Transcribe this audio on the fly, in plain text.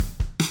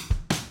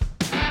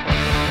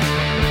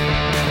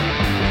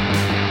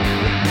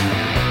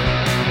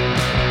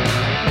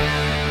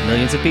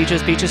Millions of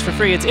Peaches, Peaches for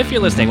free. It's If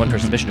You're Listening, one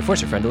person's mission to force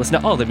your friend to listen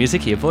to all the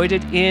music he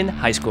avoided in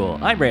high school.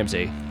 I'm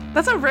Ramsey.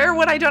 That's a rare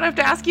one. I don't have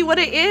to ask you what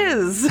it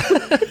is.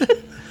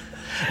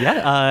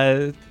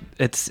 Yeah,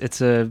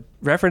 it's a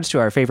reference to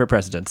our favorite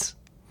presidents.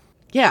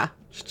 Yeah,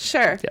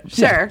 sure.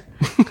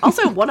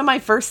 Also, one of my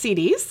first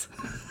CDs.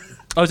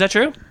 Oh, is that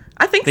true?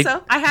 I think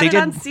so. I had it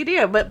on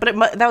CD, but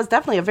that was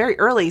definitely a very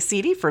early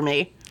CD for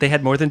me. They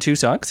had more than 2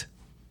 songs?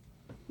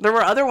 There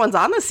were other ones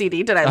on the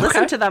CD. Did I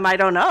listen to them? I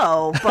don't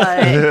know, but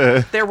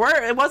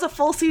it was a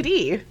full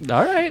CD.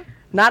 All right.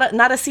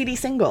 Not a CD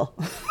single.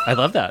 I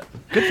love that.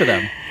 Good for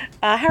them.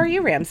 How are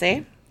you,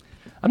 Ramsey?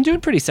 I'm doing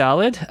pretty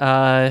solid.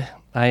 I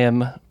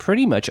am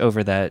pretty much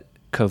over that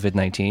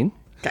COVID-19.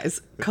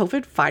 Guys,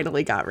 COVID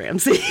finally got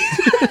Ramsey.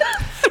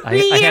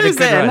 I had a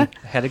good run.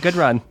 Had a good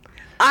run.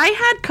 I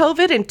had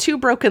COVID and 2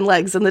 broken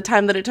legs in the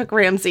time that it took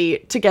Ramsey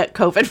to get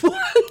COVID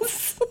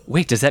once.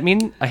 Wait, does that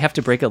mean I have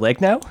to break a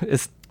leg now?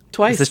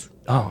 Twice.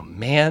 Oh,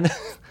 man.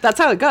 That's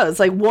how it goes.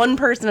 Like, one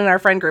person in our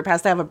friend group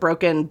has to have a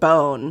broken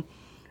bone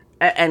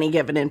at any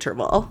given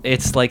interval.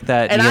 It's like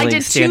that and kneeling, I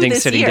did standing,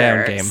 sitting year,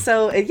 down game.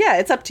 So, yeah,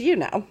 it's up to you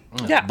now.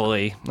 Oh, yeah.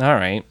 Boy. All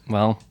right.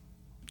 Well,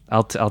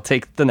 I'll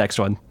take the next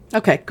one.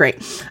 Okay, great.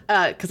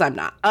 Because I'm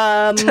not.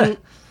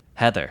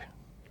 Heather.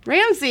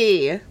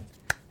 Ramsey.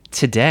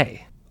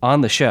 Today on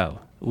the show,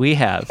 we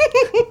have,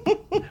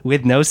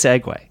 with no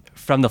segue,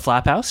 from the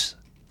Flophouse,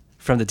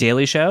 from The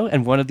Daily Show,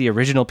 and one of the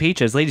original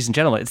Peaches, ladies and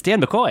gentlemen, it's Dan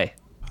McCoy.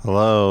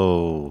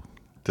 Hello.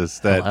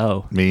 Does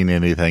that mean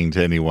anything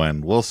to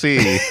anyone? We'll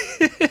see.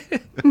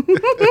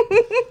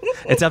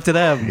 It's up to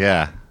them.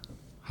 Yeah.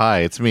 Hi,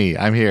 it's me.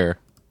 I'm here.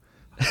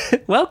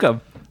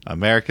 Welcome.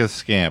 America's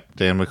Scamp,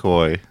 Dan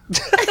McCoy.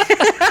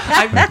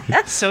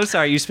 I'm so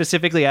sorry. You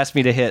specifically asked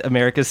me to hit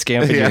America's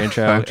Scamp in your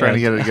intro. I'm trying to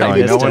get it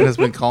going. No one has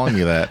been calling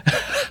you that,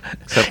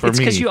 except for me. It's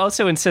because you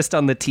also insist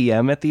on the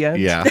TM at the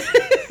end. Yeah.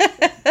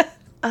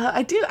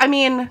 I do. I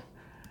mean,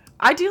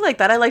 I do like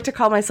that. I like to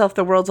call myself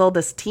the world's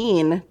oldest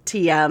teen,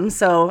 TM.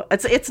 So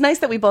it's nice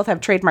that we both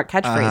have trademark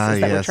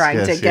catchphrases that we're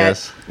trying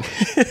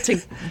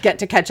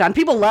to catch on.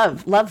 People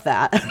love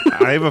that.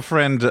 I have a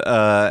friend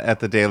at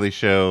the Daily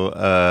Show,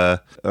 I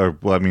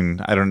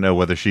don't know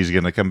whether she's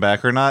going to come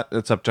back or not.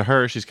 It's up to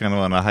her. She's kind of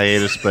on a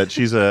hiatus, but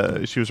she was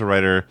a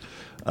writer,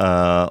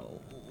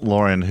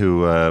 Lauren,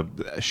 who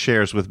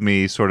shares with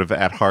me sort of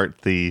at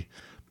heart the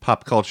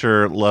pop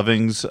culture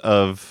lovings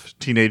of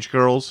teenage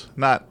girls.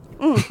 Not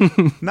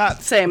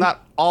Same.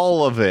 Not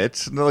all of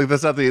it. Like,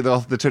 that's not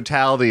the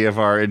totality of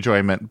our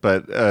enjoyment,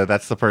 but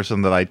that's the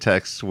person that I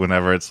text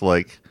whenever it's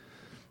like,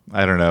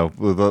 I don't know,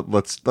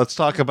 let's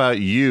talk about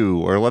you,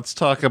 or let's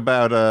talk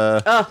about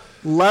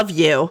love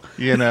you.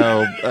 You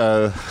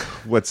know,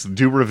 what's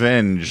Do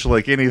Revenge,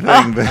 like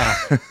anything.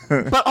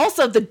 But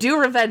also the Do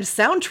Revenge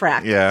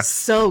soundtrack. Yeah.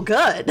 So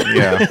good.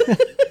 Yeah.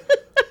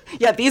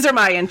 Yeah, these are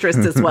my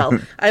interests as well.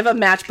 I have a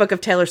matchbook of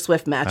Taylor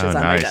Swift matches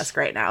on my desk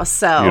right now.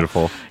 So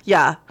beautiful.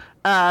 Yeah.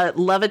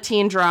 Love a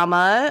teen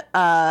drama.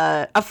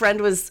 A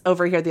friend was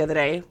over here the other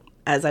day.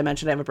 As I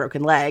mentioned, I have a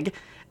broken leg.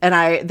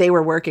 And they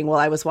were working while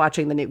I was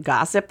watching the new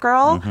Gossip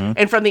Girl. Mm-hmm.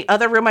 And from the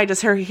other room, I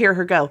just hear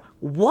her go,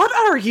 "What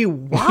are you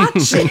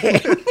watching?"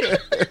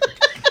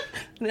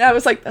 And I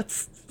was like,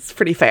 that's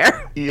pretty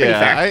fair.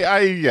 Yeah,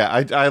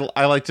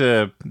 I like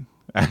to...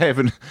 I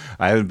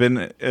haven't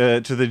been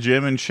to the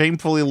gym in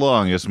shamefully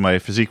long, as my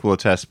physique will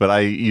attest, but I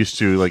used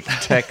to like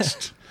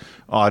text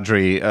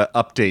Audrey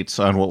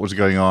updates on what was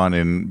going on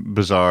in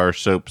bizarre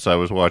soaps I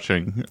was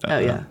watching. Oh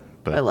yeah,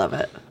 I love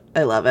it.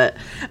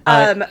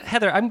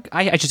 Heather,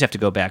 I just have to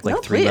go back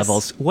like 3 please.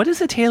 levels. What is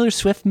a Taylor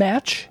Swift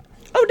match?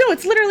 Oh no,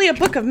 it's literally a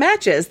book of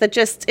matches that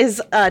just is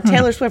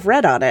Taylor Swift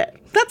read on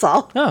it. That's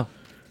all. Oh,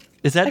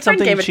 is that My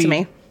something friend gave it to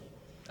me?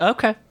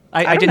 Okay,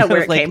 I didn't know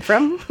where it came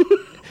from.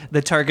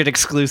 The Target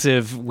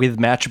exclusive with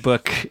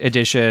Matchbook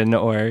edition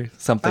or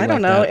something like that. I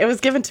don't know. It was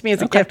given to me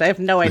as a gift. I have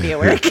no idea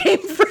where it came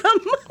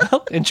from.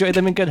 Well, enjoy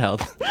them in good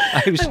health.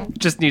 I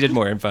just needed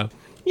more info.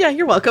 Yeah,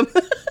 you're welcome.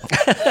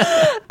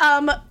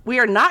 We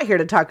are not here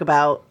to talk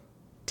about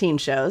teen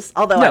shows,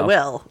 although I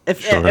will.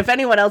 If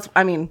anyone else,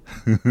 I mean,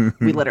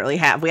 we literally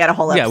have. We had a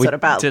whole episode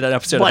about did an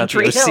episode One about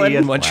Tree the OC Hill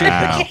and One Tree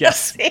Hill.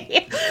 Yes.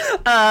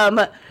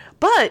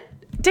 But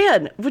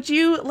Dan, would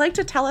you like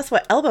to tell us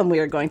what album we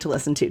are going to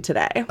listen to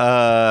today?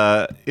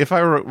 If I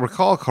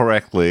recall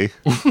correctly,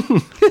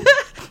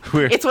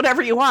 it's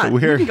whatever you want.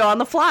 You can go on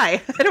the fly.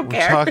 I don't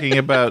care. We're talking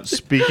about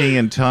Speaking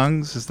in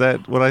Tongues. Is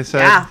that what I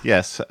said? Yeah.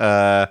 Yes.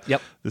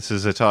 Yep. This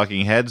is a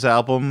Talking Heads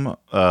album,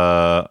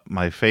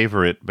 my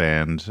favorite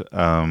band.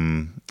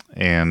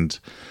 And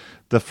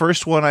the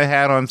first one I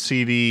had on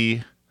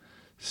CD,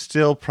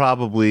 still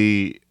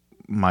probably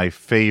my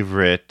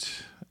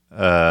favorite.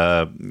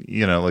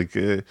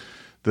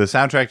 The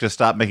soundtrack just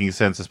stopped making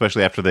sense,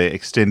 especially after they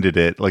extended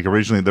it. Like,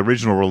 originally, the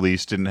original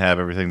release didn't have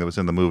everything that was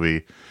in the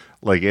movie.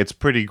 Like, it's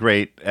pretty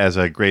great as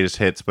a greatest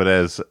hits, but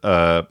as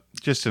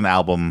just an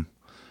album,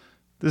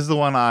 this is the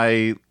one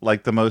I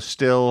like the most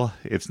still.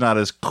 It's not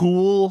as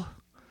cool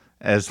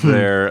as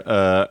their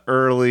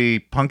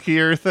early,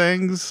 punkier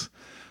things.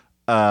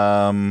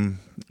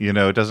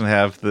 It doesn't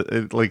have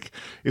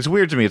it's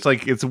weird to me. It's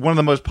like it's one of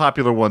the most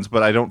popular ones,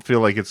 but I don't feel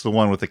like it's the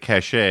one with the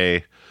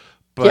cachet.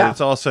 But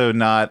it's also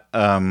not,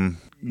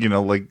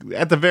 like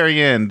at the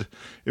very end,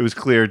 it was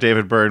clear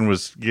David Byrne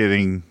was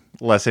getting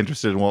less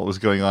interested in what was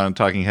going on in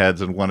Talking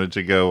Heads and wanted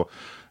to go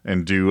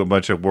and do a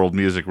bunch of world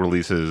music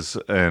releases.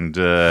 And,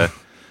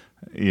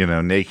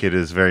 Naked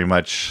is very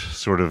much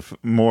sort of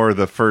more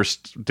the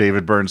first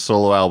David Byrne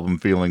solo album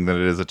feeling than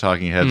it is a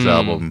Talking Heads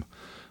album.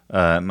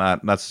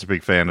 Not such a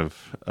big fan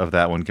of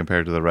that one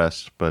compared to the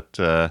rest. But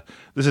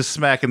this is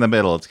smack in the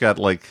middle. It's got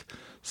like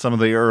some of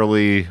the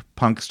early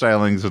punk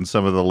stylings and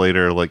some of the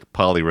later like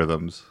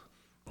polyrhythms.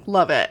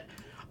 Love it.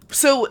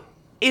 So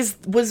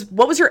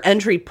what was your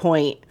entry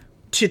point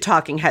to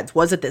Talking Heads?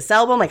 Was it this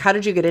album? Like, how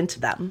did you get into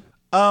them?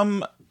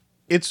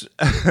 It's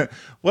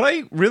what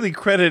I really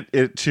credit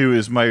it to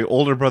is my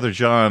older brother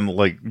John,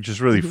 like just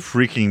really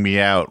freaking me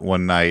out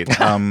one night.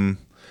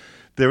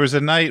 There was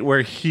a night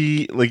where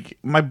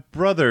my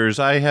brothers,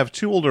 I have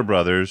two older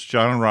brothers,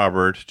 John and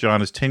Robert.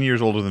 John is 10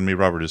 years older than me.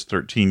 Robert is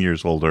 13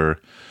 years older.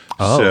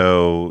 Oh.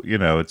 So,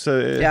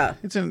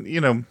 it's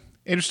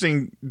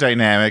interesting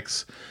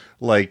dynamics.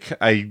 Like,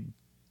 I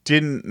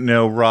didn't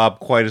know Rob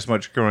quite as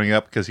much growing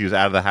up because he was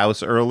out of the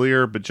house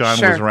earlier, but John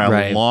was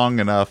around long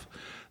enough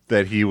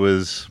that he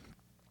was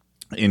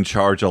in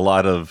charge a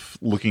lot of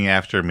looking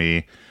after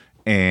me.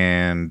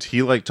 And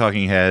he liked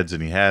Talking Heads,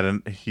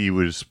 and he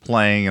was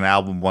playing an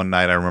album one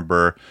night. I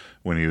remember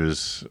when it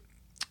was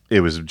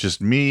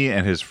just me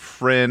and his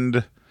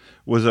friend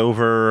was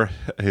over,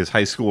 his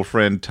high school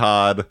friend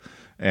Todd,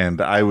 and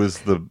I was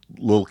the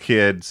little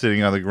kid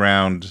sitting on the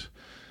ground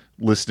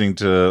listening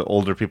to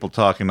older people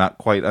talk and not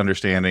quite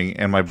understanding.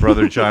 And my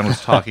brother John was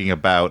talking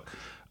about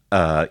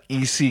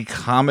EC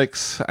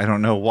Comics. I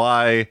don't know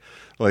why.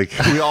 Like,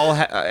 we all,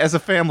 as a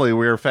family,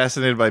 we were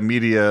fascinated by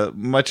media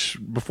much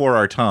before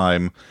our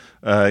time.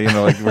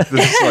 This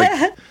is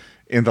like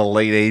in the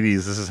late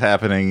 80s, this is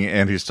happening,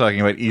 and he's talking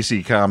about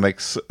EC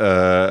Comics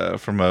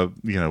from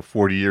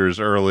 40 years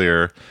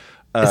earlier.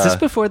 Is this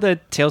before the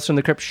Tales from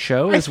the Crypt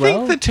show as well? I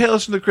think the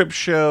Tales from the Crypt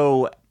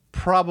show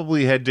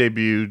probably had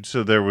debuted,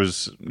 so there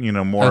was,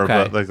 more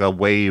of a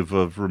wave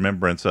of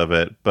remembrance of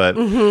it. But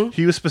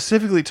he was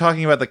specifically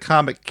talking about the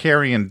comic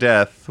Carrion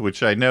Death,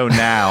 which I know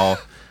now,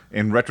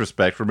 in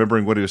retrospect,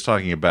 remembering what he was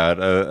talking about.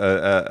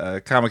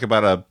 A comic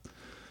about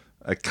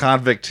a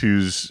convict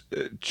who's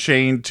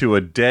chained to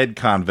a dead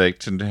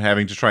convict and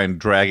having to try and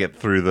drag it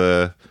through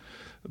the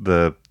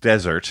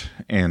desert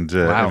and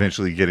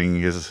eventually getting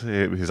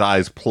his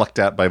eyes plucked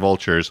out by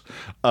vultures.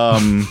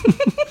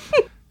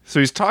 So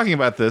he's talking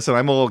about this, and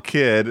I'm a little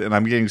kid, and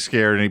I'm getting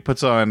scared, and he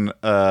puts on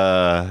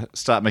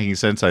Stop Making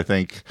Sense, I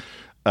think,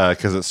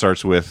 because it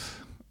starts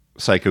with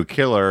Psycho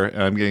Killer,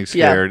 and I'm getting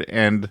scared,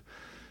 and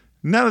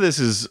none of this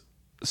is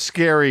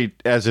scary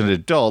as an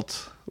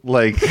adult.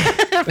 Like,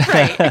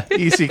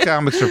 EC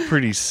Comics are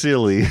pretty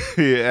silly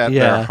at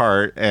their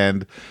heart,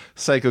 and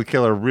Psycho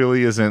Killer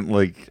really isn't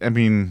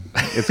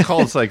it's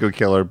called Psycho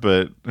Killer,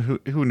 but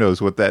who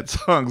knows what that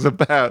song's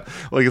about?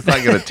 Like, it's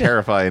not going to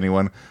terrify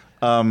anyone.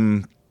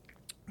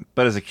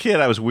 But as a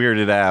kid, I was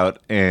weirded out,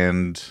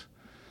 and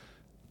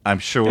I'm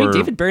sure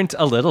David Byrne's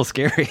a little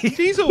scary.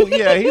 He's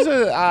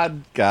an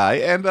odd guy,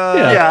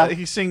 and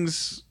he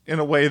sings in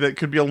a way that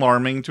could be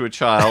alarming to a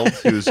child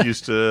who's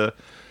used to,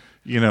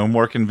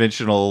 more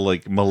conventional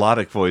like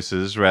melodic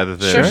voices rather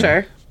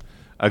than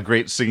a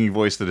great singing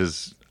voice that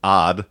is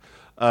odd.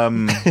 But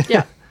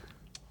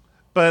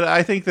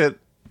I think that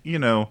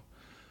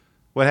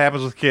what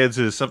happens with kids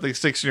is something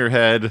sticks in your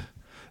head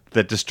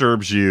that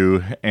disturbs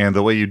you, and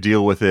the way you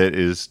deal with it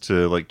is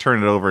to like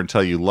turn it over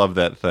until you love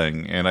that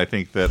thing. And I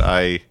think that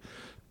I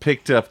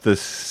picked up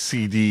this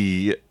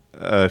CD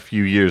a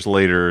few years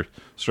later,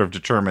 sort of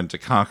determined to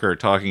conquer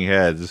Talking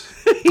Heads.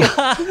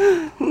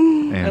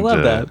 And, I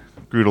love that.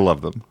 Grew to love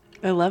them.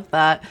 I love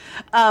that.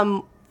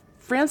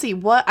 Francie,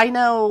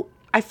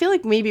 I feel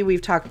like maybe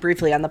we've talked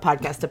briefly on the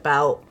podcast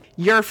about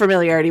your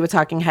familiarity with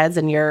Talking Heads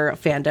and your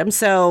fandom.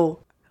 So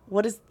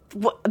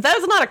that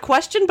was not a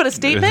question, but a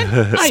statement.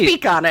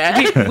 Speak on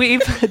it.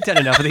 We've done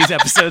enough of these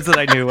episodes that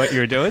I knew what you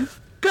were doing.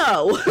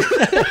 Go.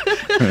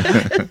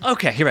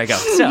 Okay, here I go.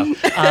 So,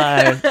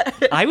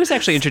 I was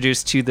actually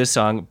introduced to this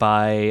song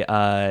by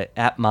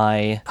at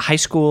my high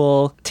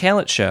school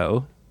talent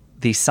show.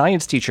 The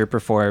science teacher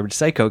performed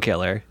Psycho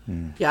Killer.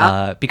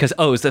 Yeah. Because,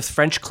 it was the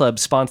French Club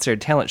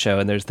sponsored talent show,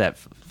 and there's that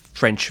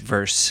French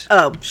verse.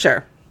 Oh,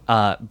 sure.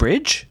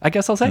 Bridge, I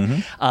guess I'll say.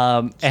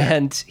 Sure.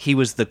 And he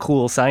was the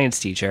cool science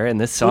teacher, and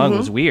this song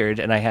was weird,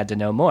 and I had to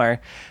know more,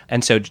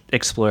 and so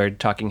explored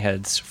Talking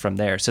Heads from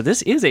there. So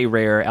this is a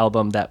rare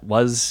album that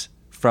was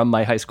from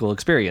my high school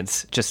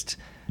experience, just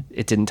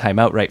it didn't time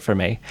out right for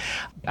me.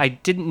 I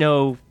didn't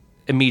know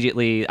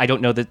immediately, I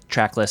don't know the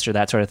track list or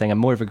that sort of thing. I'm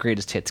more of a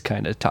greatest hits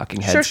kind of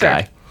Talking Heads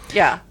guy.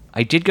 Yeah.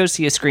 I did go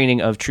see a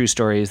screening of True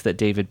Stories that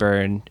David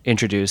Byrne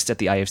introduced at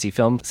the IFC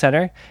Film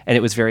Center, and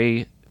it was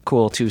very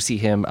cool to see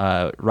him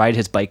ride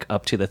his bike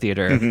up to the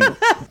theater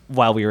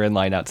while we were in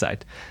line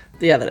outside.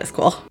 Yeah, that is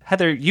cool.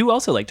 Heather, you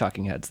also like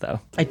Talking Heads, though.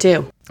 I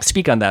do.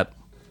 Speak on that.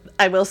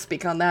 I will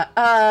speak on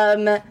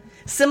that.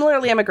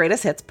 Similarly, I'm a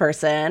greatest hits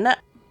person,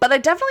 but I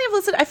definitely have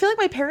listened. I feel like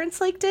my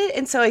parents liked it,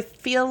 and so I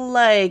feel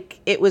like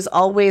it was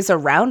always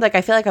around. Like,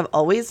 I feel like I've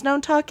always known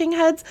Talking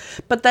Heads,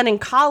 but then in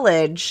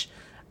college,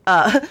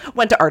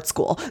 went to art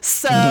school.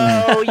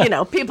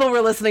 So, people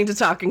were listening to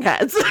Talking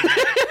Heads.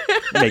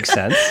 Makes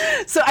sense.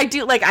 So I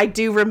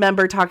do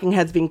remember Talking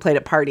Heads being played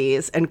at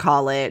parties in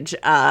college.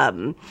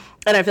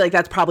 And I feel like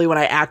that's probably when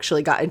I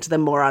actually got into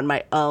them more on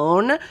my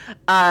own.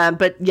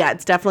 But yeah,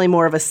 it's definitely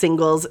more of a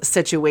singles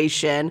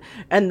situation.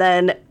 And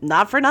then,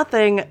 not for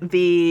nothing,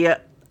 the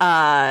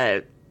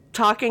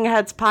Talking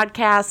Heads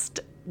podcast,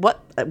 what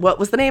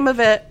was the name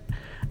of it?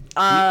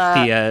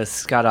 The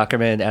Scott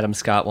Aukerman, Adam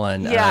Scott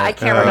one. Yeah, I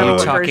can't remember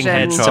what Talking version.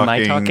 Heads to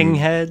My Talking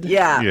Head.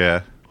 Yeah.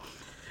 Yeah.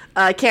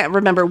 I can't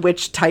remember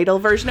which title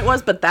version it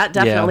was, but that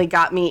definitely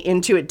got me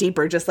into it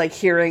deeper, just like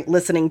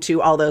listening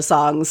to all those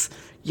songs,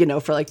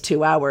 for like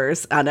 2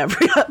 hours on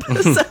every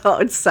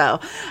episode. So,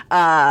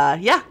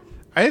 yeah.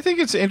 I think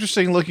it's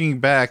interesting looking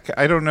back.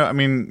 I don't know. I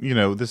mean,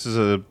 this is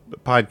a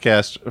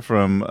podcast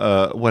from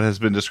what has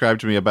been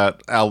described to me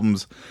about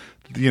albums,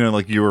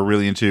 like you were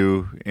really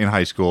into in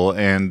high school.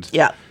 And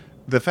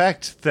the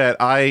fact that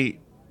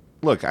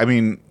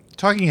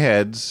Talking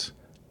Heads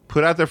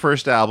put out their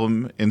first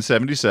album in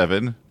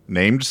 1977,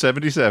 named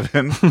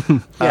 77,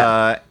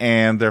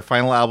 and their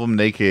final album,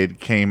 Naked,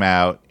 came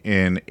out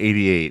in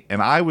 1988.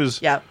 And I was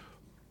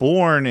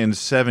born in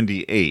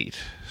 1978.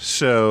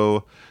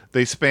 So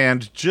they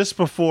spanned just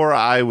before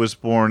I was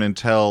born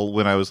until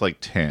when I was like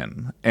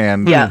 10.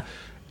 And by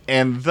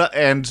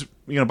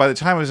the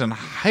time I was in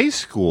high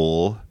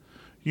school,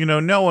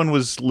 no one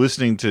was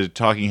listening to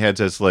Talking Heads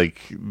as like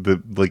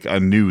a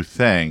new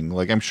thing.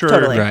 Like, I'm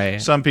sure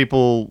some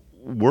people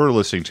were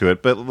listening to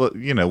it, but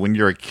when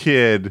you're a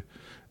kid,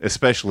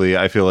 especially,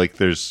 I feel like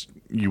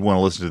you want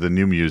to listen to the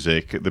new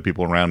music. The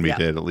people around me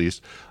did, at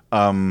least.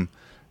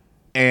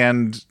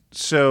 And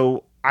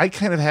so I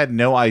kind of had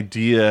no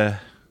idea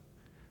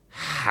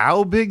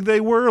how big they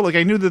were. Like,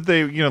 I knew that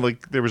they,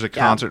 there was a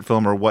concert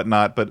film or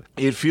whatnot, but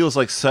it feels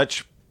like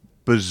such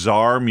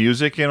bizarre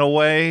music in a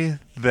way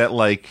that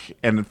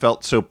and it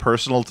felt so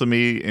personal to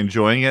me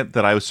enjoying it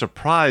that I was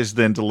surprised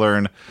then to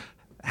learn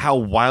how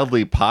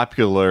wildly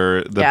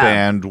popular the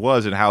band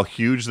was and how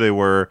huge they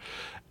were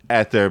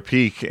at their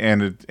peak.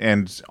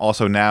 And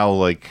also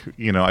now,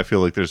 I feel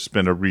like there's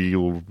been a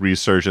real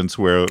resurgence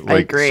where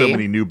so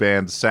many new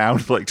bands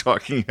sound like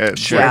Talking Heads.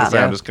 Sure. The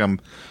sound has come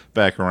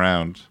back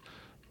around.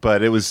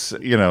 But it was,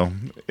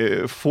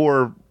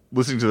 for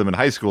listening to them in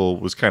high school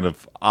was kind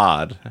of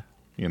odd.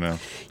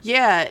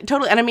 Yeah,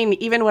 totally. And I mean,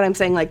 even when I'm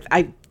saying,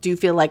 I do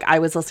feel like I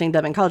was listening to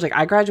them in college.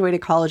 I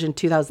graduated college in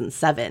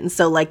 2007.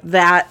 So,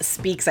 that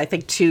speaks, I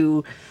think,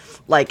 to,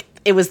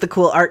 it was the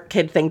cool art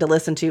kid thing to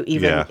listen to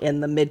even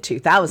in the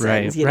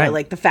mid-2000s.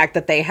 Right. The fact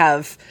that they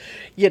have,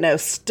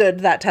 stood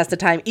that test of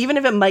time. Even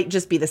if it might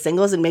just be the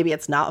singles and maybe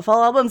it's not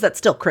full albums, that's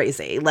still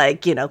crazy.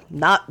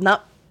 Not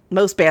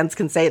most bands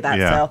can say that.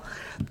 Yeah. So,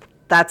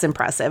 that's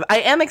impressive. I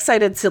am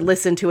excited to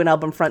listen to an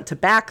album front to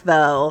back,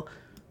 though,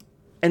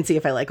 and see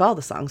if I like all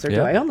the songs, or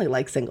do I only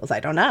like singles?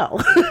 I don't know.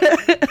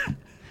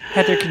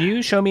 Heather, can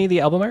you show me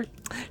the album art?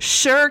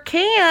 Sure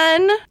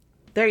can.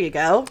 There you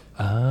go.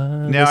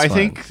 Now, I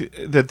think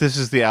that this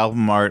is the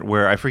album art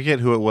where, I forget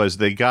who it was,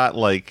 they got,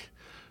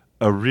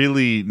 a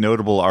really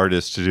notable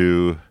artist to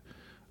do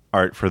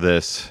art for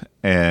this,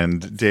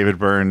 and David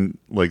Byrne,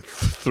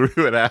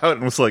 threw it out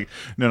and was like,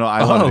 no,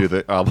 I want to do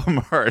the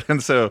album art.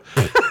 And so...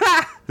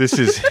 This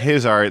is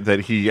his art that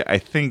he, I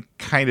think,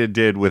 kind of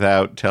did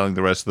without telling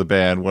the rest of the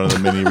band. One of the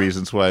many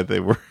reasons why they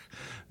were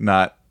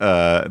not,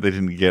 they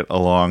didn't get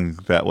along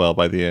that well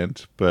by the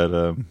end. But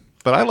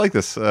I like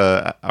this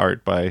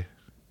art by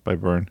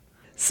Byrne.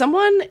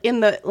 Someone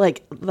in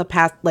the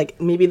past,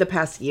 maybe the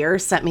past year,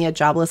 sent me a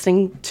job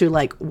listing to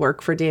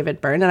work for David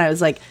Byrne, and I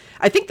was like,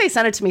 I think they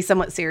sent it to me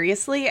somewhat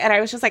seriously, and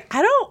I was just like,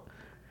 I don't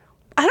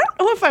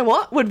know if I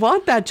would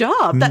want that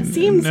job. That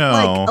seems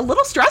a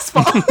little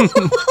stressful.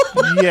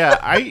 Yeah,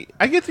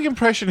 I get the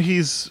impression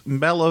he's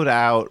mellowed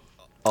out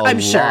a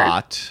lot.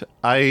 Sure.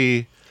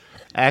 I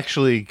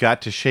actually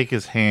got to shake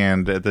his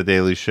hand at the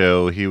Daily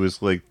Show. He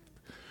was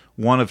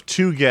one of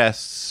two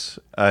guests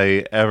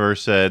I ever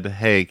said,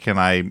 hey, can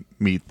I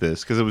meet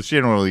this? Because it was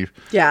generally,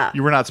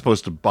 you were not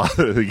supposed to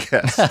bother the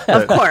guests.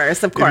 Of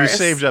course. If you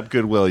saved up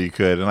goodwill, you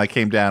could. And I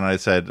came down and I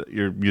said,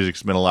 your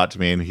music's meant a lot to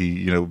me. And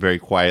he, very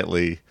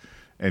quietly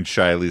and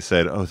shyly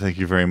said, oh, thank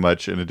you very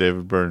much, in a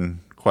David Byrne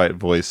quiet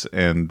voice.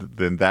 And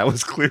then that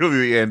was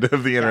clearly the end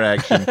of the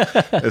interaction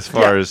as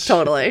far as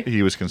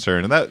he was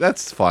concerned. And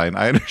that's fine.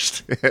 I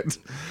understand.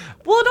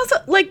 Well, and also,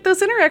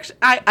 those interactions,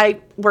 I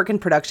work in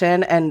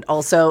production, and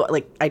also,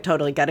 I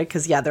totally get it,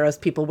 because, there are those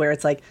people where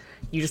it's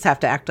you just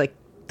have to act like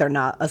they're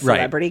not a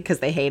celebrity because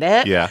they hate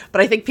it. Yeah. But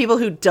I think people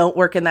who don't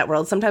work in that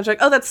world sometimes are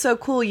oh, that's so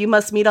cool, you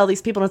must meet all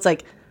these people, and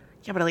it's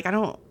yeah, but I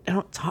don't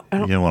you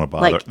don't want to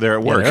bother. They're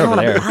at work. I don't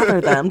want to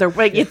bother them. They're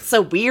it's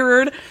so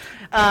weird.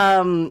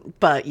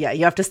 But yeah,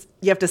 you have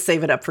to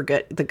save it up for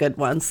the good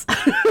ones.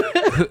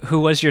 Who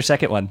was your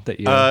second one that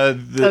you?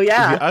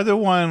 The other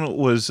one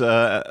was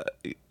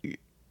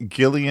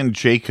Gillian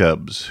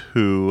Jacobs,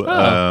 who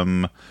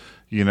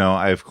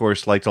I of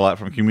course liked a lot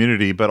from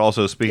Community, but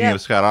also speaking of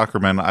Scott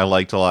Aukerman, I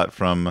liked a lot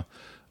from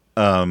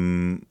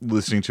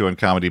listening to on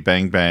Comedy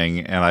Bang Bang,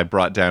 and I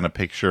brought down a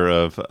picture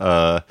of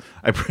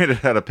I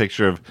printed out a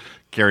picture of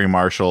Gary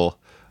Marshall.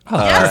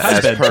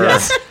 As her,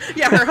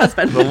 her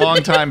husband. The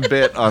longtime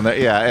bit on that,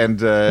 and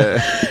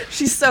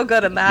she's so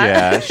good at that.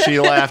 Yeah, she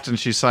laughed and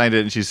she signed it,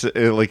 and she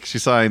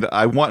signed,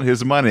 "I want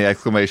his money!"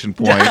 exclamation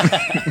point.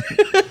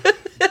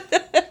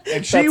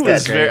 And she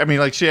was very, I mean,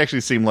 like, she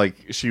actually seemed like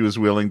she was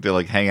willing to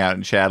like hang out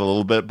and chat a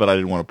little bit, but I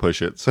didn't want to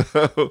push it.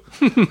 So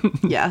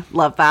yeah,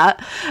 love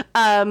that.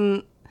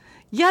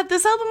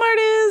 This album art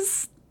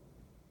is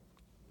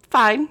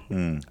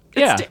fine.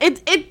 Yeah,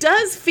 it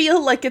does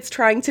feel like it's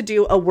trying to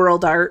do a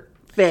world art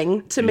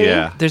thing to me.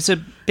 Yeah. There's a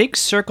big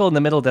circle in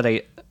the middle that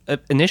I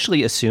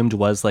initially assumed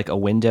was like a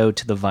window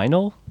to the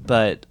vinyl,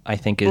 but I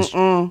think is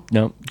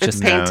It's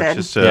painted.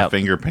 Just a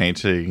finger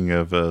painting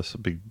of a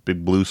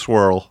big blue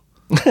swirl.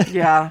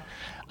 Yeah.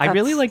 I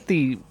really like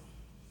the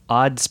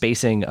odd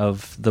spacing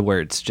of the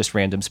words, just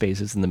random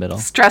spaces in the middle.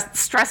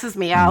 Stresses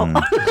me out.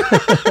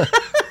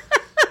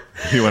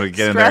 You want to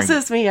get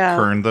Stresses in there and me out.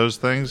 turn those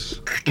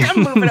things?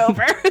 Move it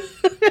over.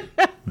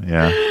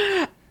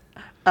 Yeah.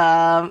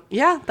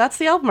 That's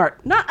the album art.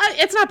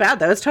 It's not bad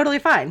though. It's totally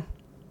fine.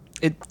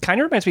 It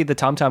kind of reminds me of the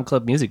Tom Tom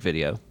Club music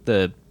video,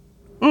 the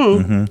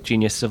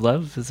Genius of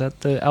Love. Is that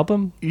the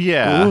album?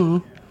 Yeah. I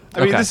mean,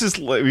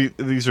 Okay.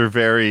 these are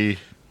very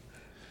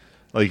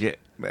like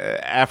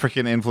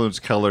African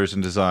influenced colors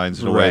and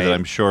designs in a way Right. that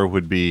I'm sure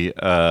would be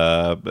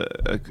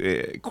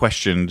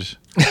questioned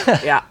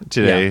Yeah.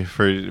 today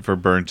for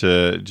Byrne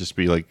to just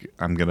be like,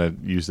 I'm gonna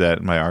use that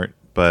in my art.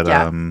 But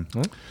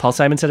Paul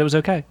Simon said it was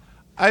okay.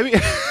 I mean,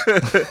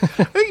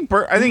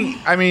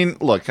 I mean,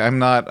 look, I'm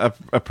not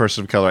a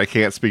person of color. I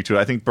can't speak to it.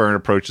 I think Byrne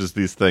approaches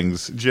these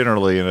things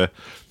generally in a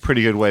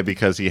pretty good way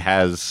because he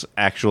has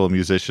actual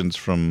musicians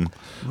from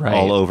Right.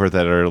 all over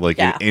that are like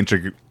Yeah.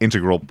 an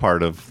integral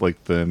part of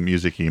like the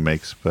music he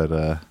makes. But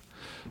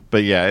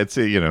yeah, it's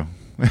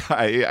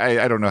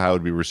I don't know how it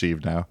would be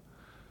received now.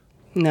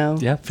 No.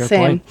 Yeah, fair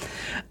Same.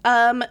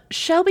 point.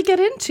 Shall we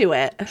get into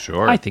it?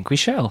 Sure. I think we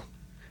shall.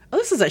 Oh,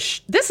 this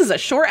is a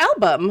short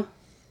album.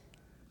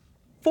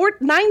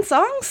 9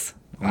 songs.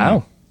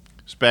 Wow.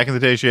 It's back in the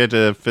days you had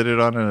to fit it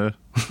on an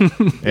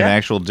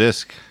actual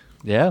disc.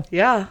 Yeah.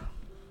 Yeah.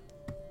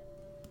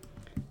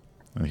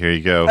 And here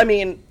you go. I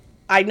mean,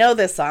 I know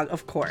this song,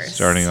 of course.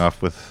 Starting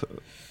off with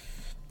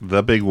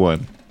the big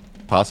one.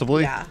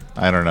 Possibly? Yeah.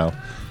 I don't know.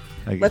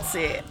 Let's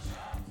see.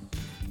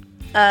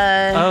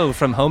 Oh,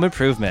 from Home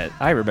Improvement.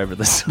 I remember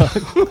this song.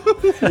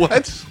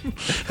 What?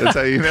 That's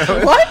how you know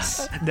it?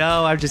 What?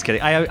 No, I'm just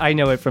kidding. I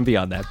know it from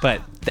beyond that,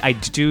 but I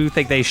do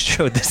think they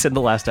showed this in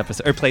the last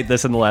episode, or played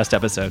this in the last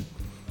episode.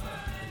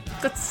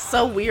 That's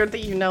so weird that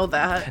you know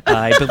that.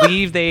 I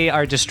believe they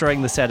are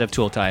destroying the set of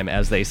Tool Time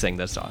as they sing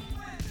this song.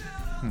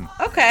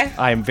 Okay.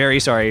 I am very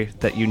sorry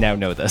that you now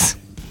know this.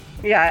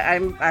 Yeah,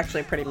 I'm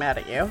actually pretty mad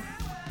at you.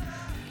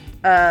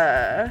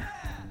 Now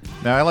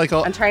I like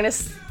all. I'm trying to...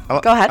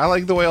 Go ahead. I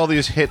like the way all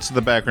these hits in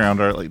the background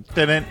are like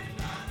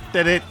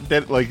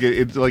like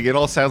it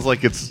all sounds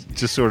like it's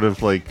just sort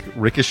of like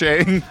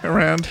ricocheting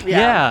around.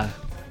 Yeah.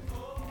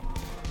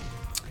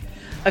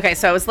 Okay,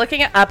 so I was looking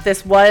it up.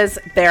 This was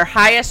their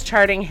highest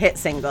charting hit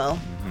single.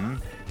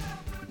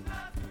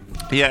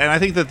 Yeah, and I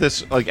think that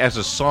this, like, as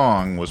a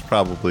song, was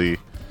probably,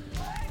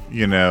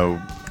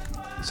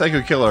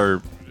 Psycho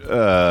Killer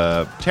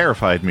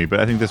terrified me,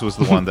 but I think this was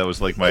the one that was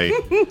like my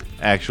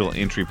actual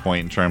entry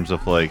point in terms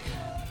of like,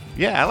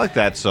 yeah, I like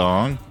that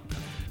song.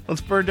 Let's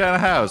burn down a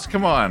house.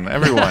 Come on,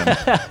 everyone.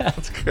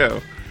 Let's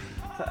go.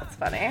 That's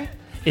funny.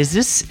 Is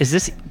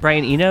this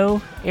Brian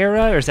Eno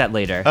era, or is that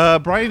later?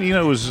 Brian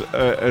Eno was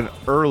an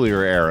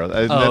earlier era.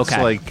 That's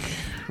okay. like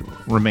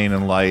Remain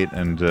in Light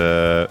and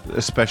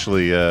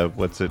especially,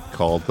 what's it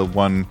called? The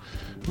one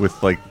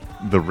with like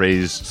the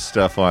raised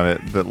stuff on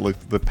it that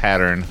looked the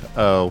pattern.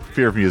 Oh,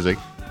 Fear of Music.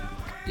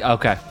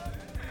 Okay.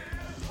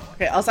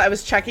 Okay, also, I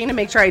was checking to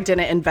make sure I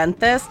didn't invent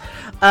this.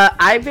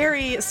 I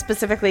very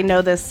specifically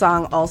know this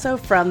song also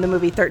from the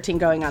movie 13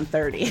 Going on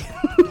 30.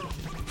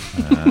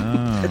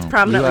 It's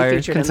prominently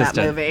featured consistent.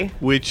 in that movie.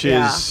 Which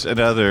is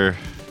another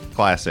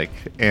classic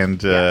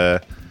and an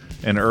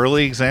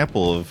early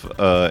example of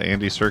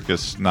Andy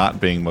Serkis not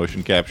being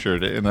motion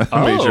captured in a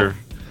major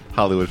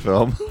Hollywood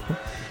film.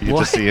 You get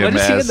to see him what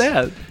is he as in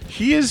that?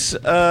 he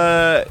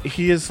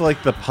is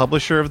like the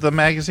publisher of the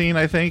magazine,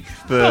 I think.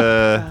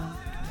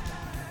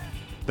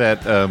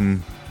 That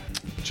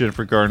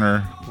Jennifer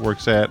Garner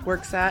works at.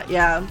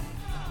 Yeah.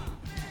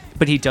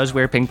 But he does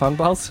wear ping pong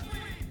balls?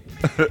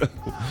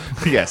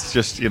 Yes,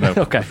 just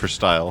Okay. for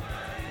style.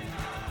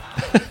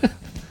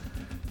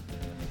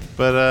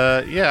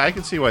 But yeah, I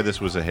can see why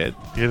this was a hit.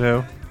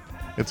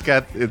 It's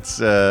got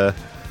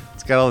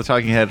all the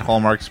talking head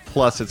hallmarks.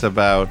 Plus, it's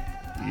about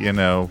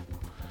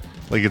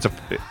Like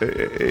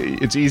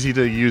it's easy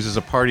to use as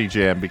a party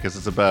jam because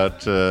it's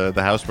about the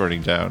house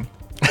burning down.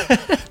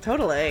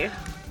 Totally.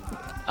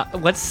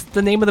 What's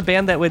the name of the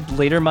band that would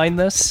later mine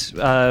this?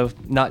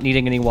 Not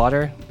needing any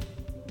water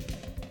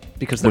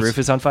because the roof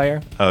is on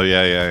fire. Oh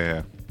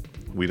yeah.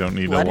 We don't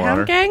need no water.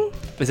 Bloodhound Gang?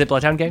 Is it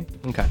Bloodhound Gang?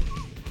 Okay.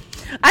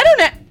 I don't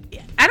know.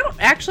 I don't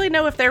actually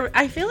know if there.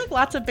 I feel like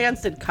lots of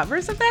bands did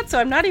covers of that, so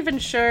I'm not even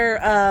sure.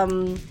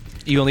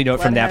 You only know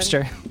it from Bloodhound.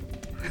 Napster.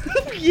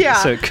 Yeah.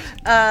 So,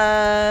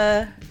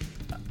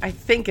 I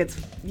think it's.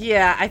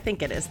 Yeah, I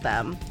think it is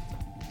them.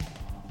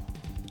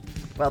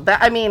 Well,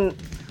 I mean,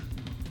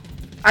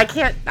 I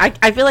can't.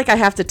 I feel like I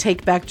have to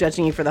take back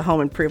judging you for the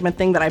home improvement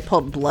thing that I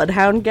pulled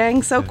Bloodhound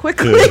Gang so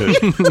quickly.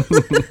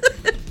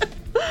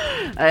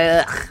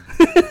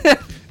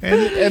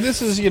 And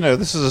this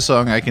is a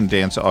song I can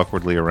dance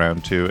awkwardly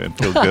around to and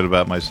feel good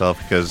about myself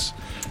because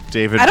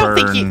David I don't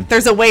Byrne think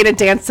there's a way to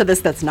dance to this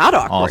that's not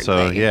awkward.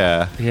 also,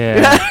 yeah.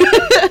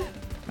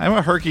 I'm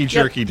a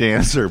herky-jerky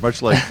dancer,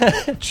 much like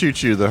Choo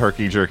Choo, the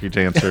herky-jerky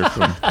dancer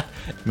from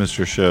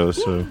Mr. Show,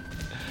 so...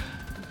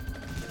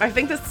 I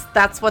think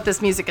that's what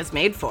this music is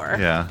made for.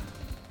 Yeah.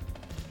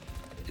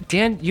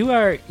 Dan,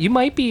 you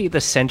might be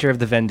the center of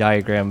the Venn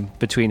diagram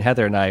between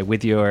Heather and I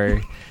with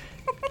your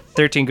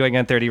 13 going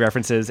on 30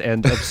 references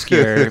and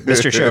obscure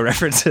Mr. Show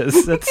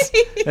references. That's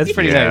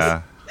pretty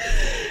nice.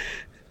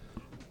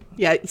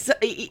 Yeah, so,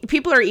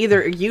 people are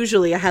either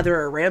usually a Heather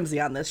or a Ramsey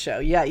on this show.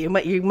 Yeah, you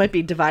might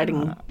be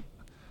dividing.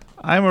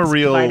 I'm a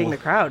real dividing the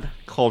crowd.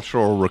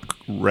 Cultural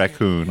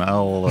raccoon.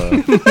 I'll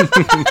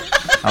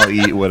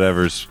eat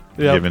whatever's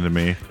given to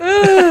me.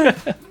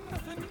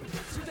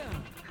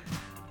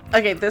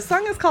 Okay, this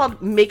song is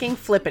called "Making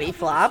Flippity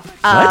Flop."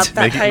 What?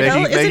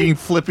 Making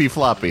flippy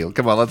floppy.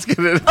 Come on, let's get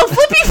it. Oh,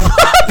 flippy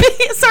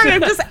floppy. Sorry,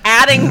 I'm just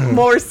adding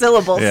more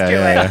syllables to it.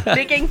 Yeah.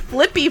 Making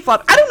flippy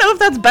flop. I don't know if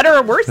that's better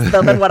or worse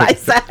though than what I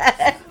said.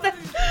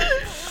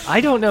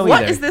 I don't know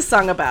What either. is this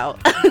song about?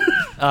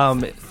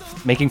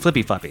 Making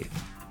flippy floppy.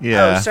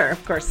 Yeah. Oh, sure,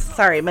 of course.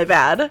 Sorry, my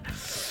bad.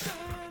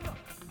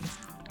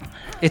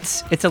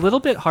 It's a little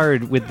bit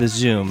hard with the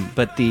zoom,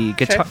 but the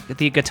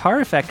guitar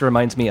effect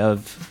reminds me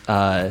of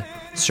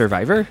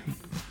Survivor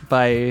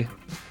by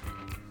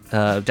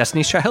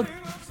Destiny's Child.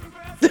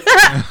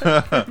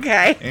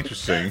 Okay.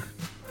 Interesting.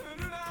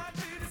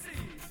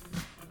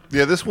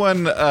 Yeah, this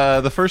one,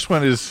 the first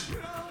one is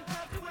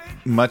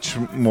much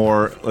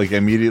more like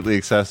immediately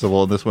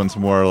accessible. This one's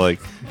more like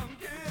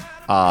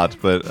odd,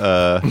 but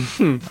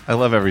I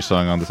love every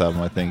song on this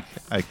album. I think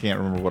I can't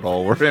remember what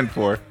all we're in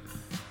for.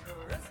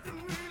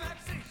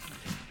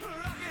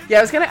 Yeah,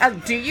 I was gonna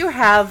ask, do you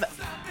have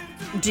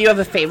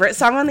a favorite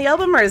song on the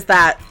album, or is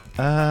that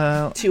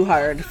too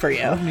hard for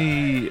you? Let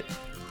me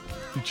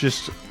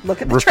just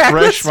Look at the track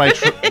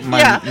refresh list. my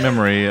Yeah.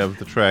 memory of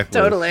the track list.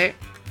 Totally.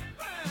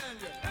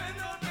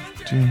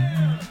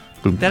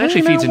 That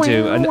actually feeds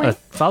into a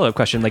follow-up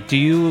question. Like, do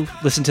you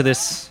listen to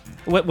this?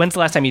 When's the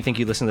last time you think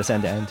you listened to this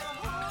end to end?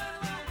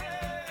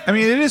 I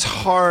mean, it is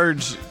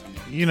hard.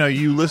 You know,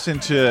 you listen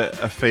to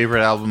a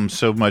favorite album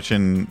so much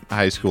in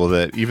high school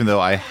that even though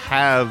I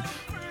have,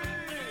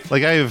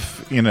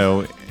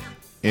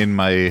 in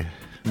my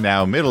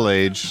now middle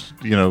age,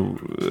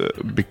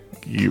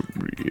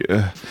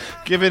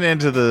 given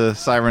into the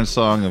siren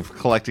song of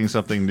collecting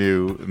something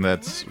new, and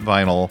that's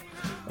vinyl.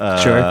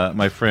 Sure.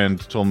 My friend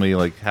told me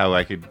like how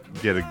I could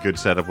get a good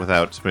setup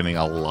without spending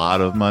a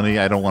lot of money.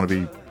 I don't want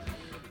to be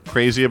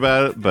crazy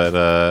about it, but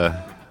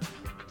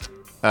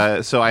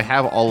so I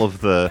have all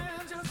of the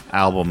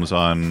albums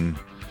on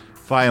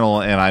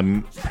vinyl, and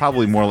I'm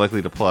probably more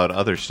likely to pull out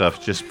other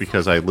stuff just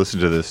because I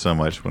listened to this so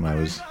much when I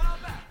was.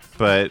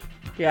 But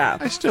Yeah.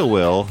 I still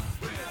will.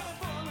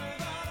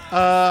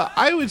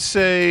 I would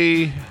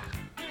say,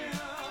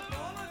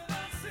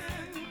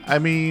 I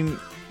mean,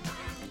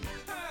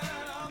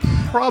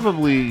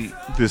 probably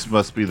This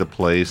Must Be the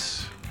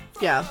Place.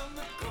 Yeah.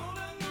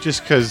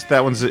 Just because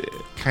that one's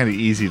kind of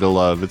easy to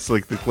love. It's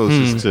like the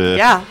closest to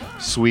Yeah.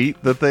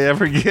 sweet that they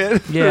ever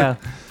get. Yeah.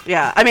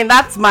 Yeah. I mean,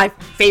 that's my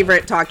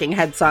favorite Talking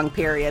Head song,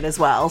 period, as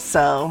well.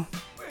 So,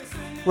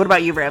 what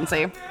about you,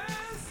 Ramsey?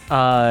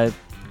 That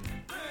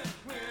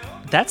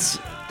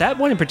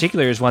one in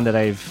particular is one that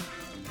I've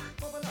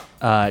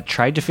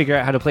tried to figure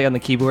out how to play on the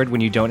keyboard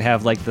when you don't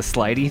have like the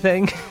slidey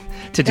thing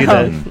to do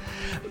that.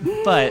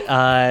 But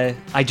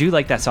I do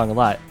like that song a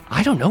lot.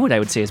 I don't know what I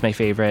would say is my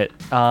favorite.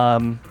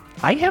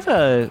 I have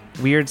a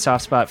weird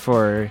soft spot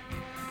for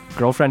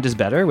Girlfriend is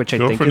Better, which I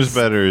think Girlfriend is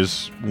Better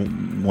is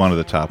one of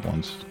the top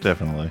ones,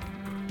 definitely.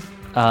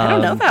 I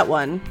don't know that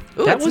one.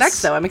 Ooh, that it's was-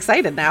 next, though. I'm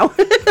excited now.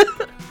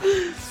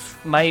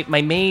 My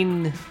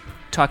main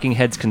Talking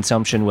Heads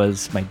consumption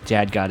was my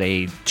dad got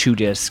a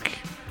 2-disc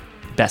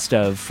best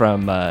of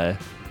from the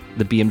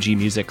BMG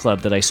Music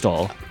Club that I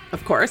stole.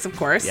 Of course.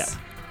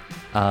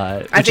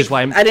 Yeah. Which is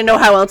why I'm... I didn't know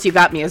how else you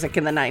got music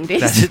in the 90s.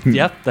 That's it.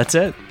 Yep, that's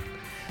it.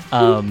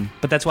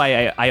 But that's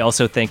why I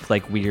also think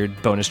like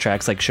weird bonus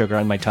tracks like Sugar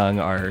on My Tongue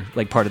are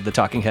like part of the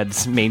Talking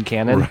Heads main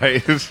canon.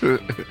 Right.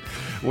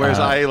 Whereas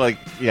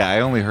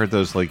I only heard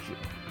those like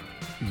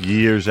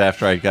years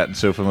after I'd gotten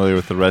so familiar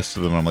with the rest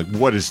of them, I'm like,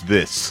 what is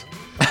this?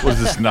 What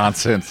is this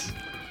nonsense?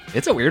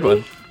 It's a weird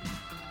one.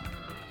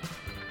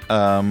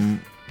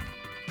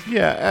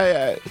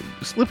 Yeah,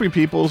 Slippery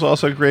People is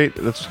also great.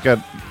 That's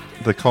got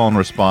the call and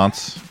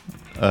response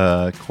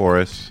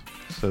chorus,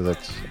 so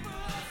that's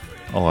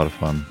a lot of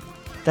fun.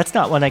 That's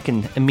not one I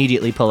can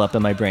immediately pull up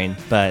in my brain,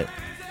 but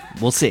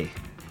we'll see.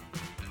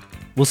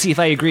 We'll see if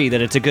I agree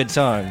that it's a good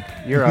song.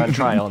 You're on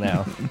trial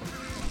now.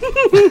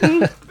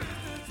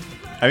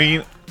 I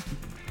mean,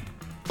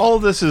 all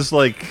of this is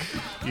like,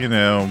 you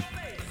know,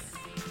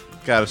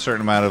 got a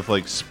certain amount of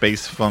like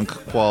space funk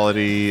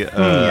quality.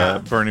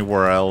 Bernie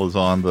Worrell is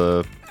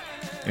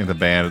in the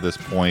band at this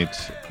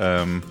point.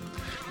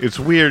 It's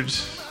weird,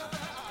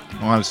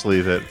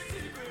 honestly, that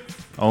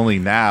only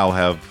now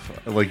have,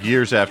 like,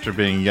 years after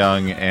being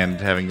young and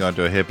having gone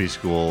to a hippie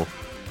school,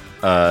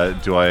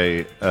 do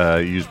I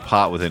use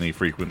pot with any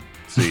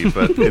frequency.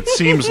 But it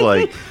seems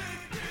like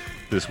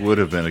this would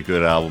have been a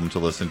good album to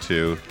listen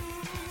to.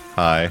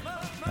 I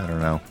don't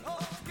know.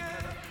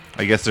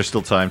 I guess there's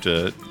still time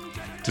to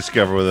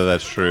discover whether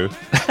that's true.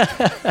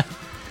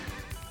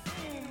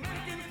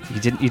 You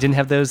didn't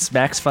have those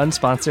Max Fun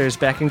sponsors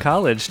back in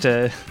college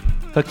to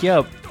hook you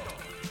up.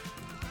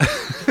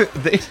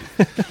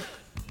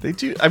 They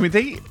do. I mean,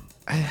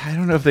 I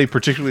don't know if they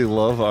particularly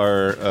love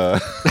our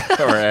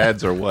our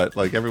ads or what.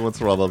 Like, every once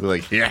in a while they'll be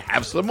like, "Yeah,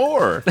 have some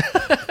more."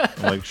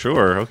 I'm like,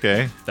 "Sure,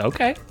 okay."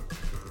 Okay.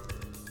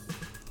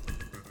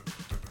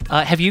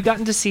 Have you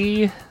gotten to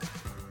see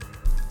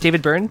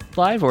David Byrne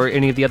live or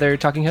any of the other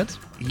Talking Heads?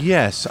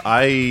 Yes,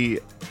 I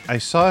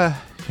saw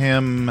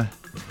him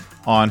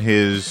on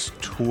his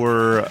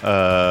tour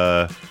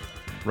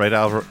right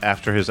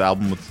after his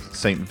album with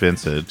St.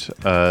 Vincent.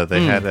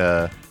 They had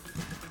a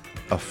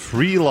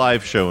free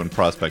live show in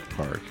Prospect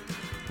Park,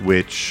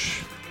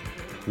 which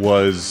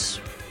was,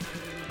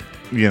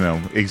 you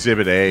know,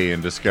 Exhibit A in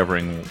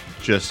discovering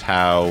just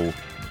how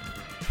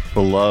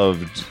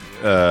beloved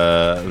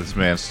this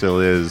man still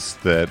is.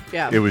 That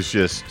It was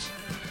just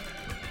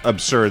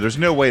absurd. There's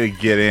no way to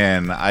get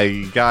in.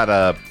 I got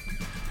a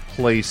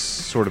place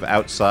sort of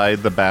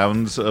outside the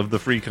bounds of the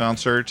free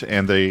concert,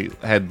 and they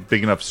had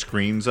big enough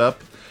screens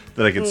up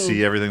that I could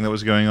see everything that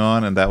was going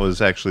on, and that was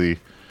actually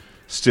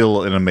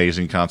still an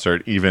amazing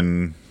concert,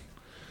 even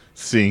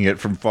seeing it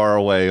from far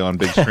away on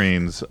big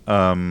screens.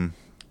 But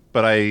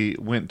I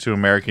went to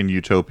American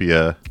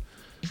Utopia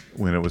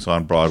when it was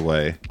on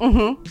Broadway,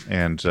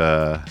 and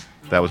that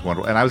was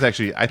wonderful. And I was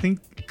actually, I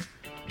think,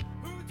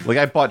 like,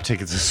 I bought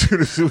tickets as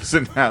soon as it was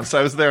announced.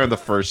 I was there on the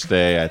first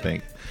day, I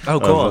think. Oh,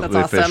 cool. Of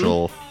the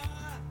official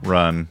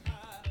run.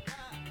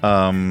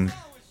 And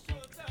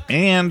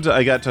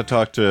I got to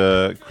talk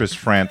to Chris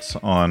France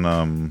on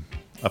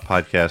a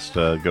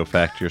podcast, Go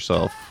Fact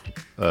Yourself,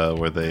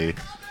 where they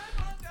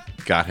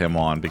got him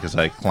on because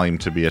I claim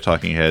to be a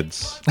Talking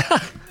Heads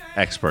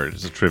expert.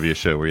 It's a trivia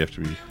show where you have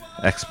to be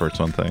experts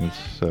on things.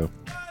 So,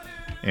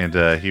 and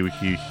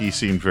he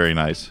seemed very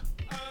nice.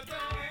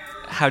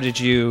 How did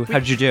you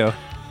do?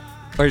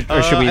 Or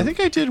should we? I think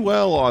I did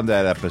well on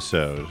that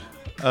episode.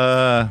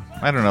 I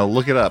don't know.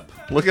 Look it up.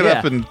 Look it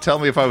up and tell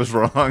me if I was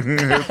wrong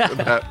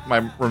about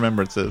my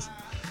remembrances.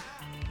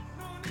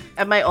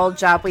 At my old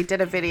job, we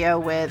did a video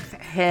with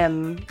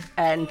him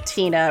and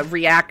Tina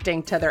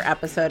reacting to their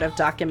episode of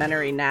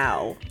Documentary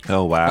Now.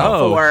 Oh, wow.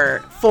 Oh.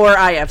 For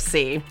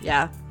IFC.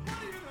 Yeah.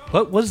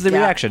 What was the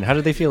reaction? How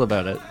did they feel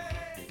about it?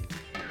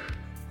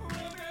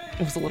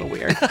 It was a little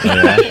weird.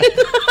 Yeah.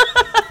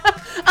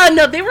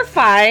 No, they were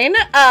fine.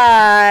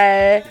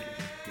 They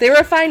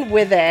were fine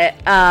with it.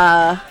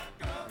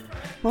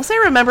 Mostly I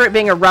remember it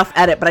being a rough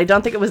edit, but I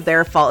don't think it was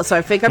their fault. So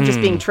I think I'm just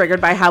being triggered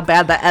by how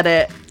bad the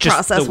edit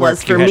process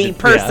was for me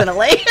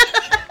personally.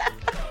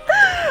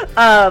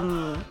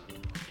 No,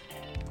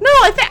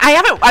 I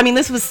haven't. I mean,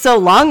 this was so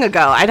long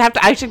ago.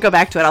 I should go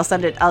back to it. I'll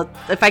send it.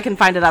 If I can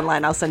find it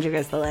online, I'll send you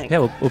guys the link.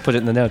 Yeah, we'll put it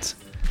in the notes.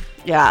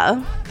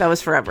 Yeah, that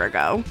was forever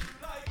ago.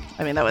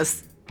 I mean, that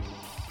was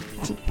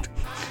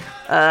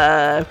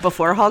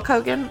before Hulk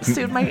Hogan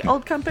sued my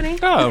old company.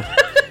 Oh.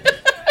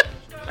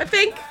 I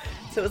think.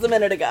 So it was a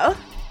minute ago.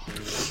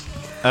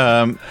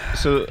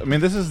 So, I mean,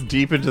 this is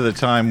deep into the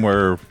time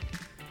where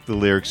the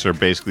lyrics are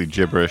basically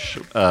gibberish.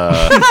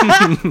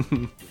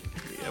 But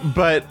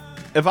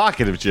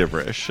evocative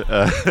gibberish.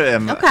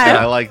 And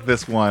I like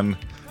this one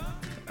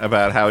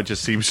about how it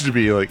just seems to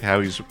be like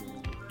how he's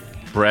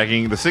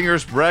bragging. The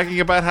singer's bragging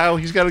about how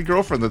he's got a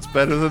girlfriend that's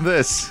better than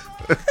this.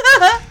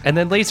 And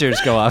then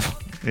lasers go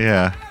off.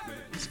 Yeah.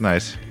 It's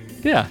nice.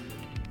 Yeah.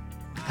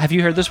 Have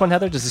you heard this one,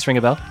 Heather? Does this ring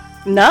a bell?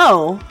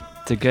 No.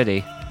 It's a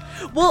goodie.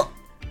 Well,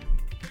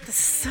 this is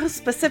so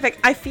specific.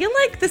 I feel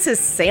like this is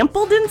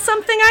sampled in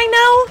something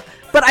I know,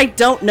 but I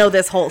don't know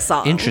this whole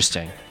song.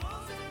 Interesting.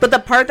 But the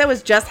part that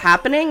was just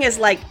happening is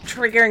like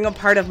triggering a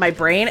part of my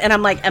brain, and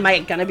I'm like, am I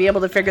gonna be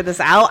able to figure this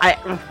out?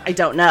 I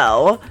don't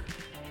know.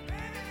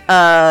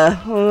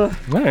 All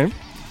right.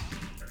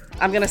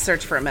 I'm gonna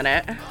search for a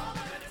minute.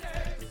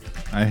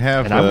 I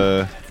have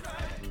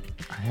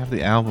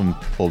the album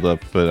pulled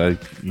up, but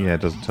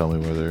it doesn't tell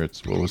me whether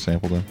it's what was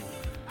sampled in.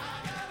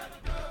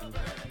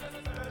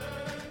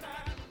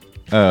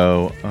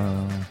 Oh,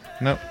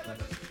 nope.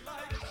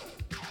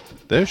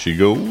 There she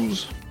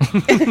goes.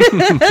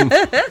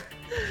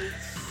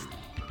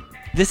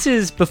 This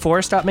is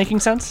before Stop Making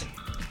Sense?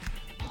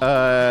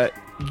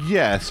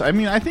 Yes. I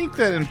mean, I think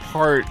that in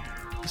part,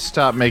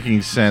 Stop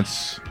Making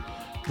Sense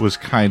was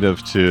kind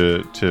of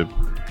to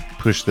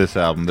push this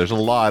album. There's a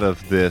lot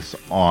of this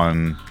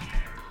on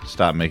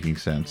Stop Making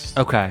Sense.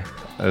 Okay.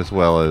 As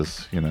well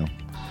as,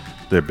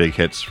 their big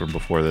hits from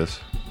before this.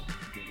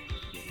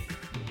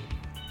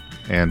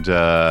 And,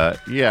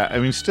 yeah, I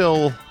mean,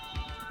 still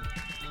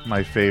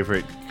my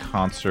favorite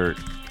concert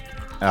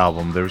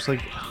album. There's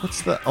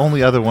what's the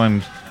only other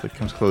one that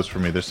comes close for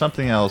me? There's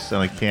something else,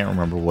 and I can't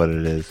remember what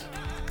it is.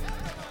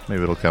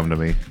 Maybe it'll come to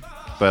me.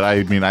 But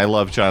I mean, I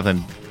love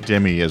Jonathan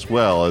Demme as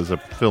well as a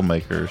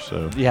filmmaker,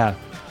 so. Yeah.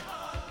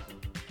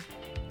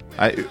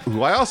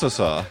 Who I also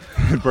saw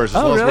in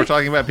person. Oh, really? We're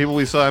talking about people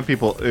we saw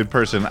in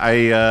person.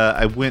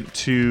 I went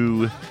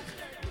to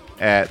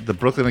at the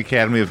Brooklyn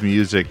Academy of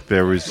Music.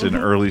 There was an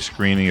early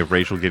screening of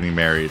Rachel Getting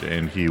Married,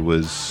 and he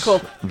was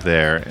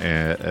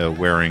there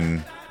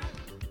wearing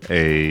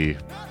a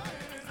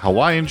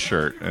Hawaiian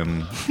shirt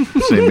and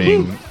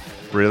seeming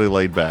really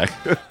laid back.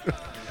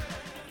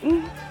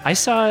 I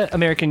saw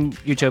American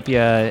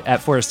Utopia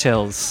at Forest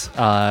Hills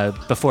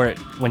before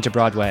it went to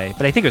Broadway,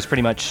 but I think it was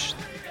pretty much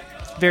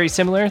very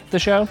similar, the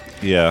show.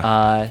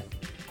 Yeah.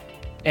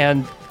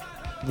 And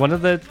one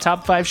of the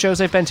top 5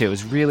 shows I've been to. It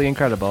was really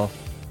incredible.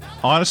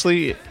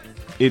 Honestly,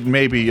 it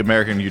may be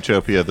American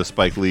Utopia, the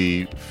Spike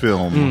Lee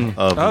film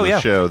of the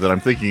show that I'm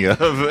thinking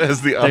of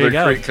as the other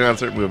great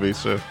concert movie.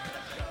 So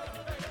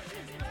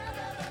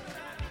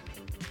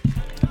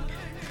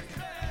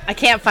I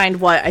can't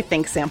find what I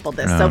think sampled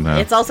this, No.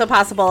 It's also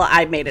possible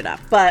I made it up,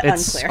 but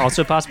It's unclear.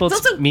 also possible it's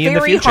also me in the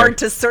very future. hard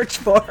to search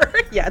for.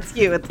 Yeah, it's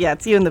you.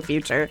 It's you in the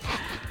future.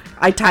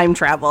 I time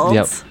traveled.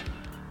 Yep.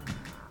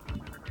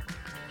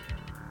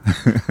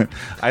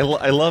 I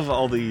love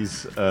all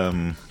these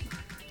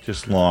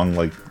just long,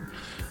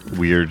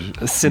 weird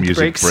Synth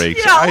music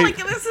breaks. Yeah,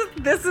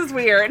 this is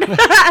weird.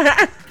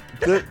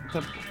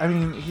 I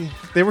mean,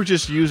 they were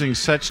just using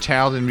such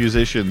talented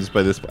musicians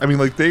by this. I mean,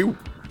 they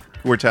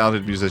were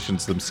talented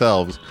musicians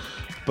themselves,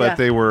 but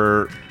they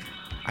were,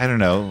 I don't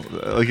know,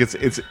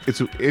 it's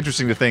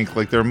interesting to think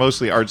they're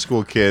mostly art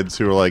school kids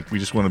who are we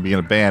just want to be in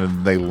a band,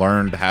 and they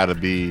learned how to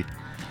be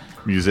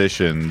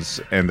musicians,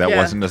 and that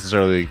wasn't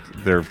necessarily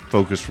their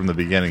focus from the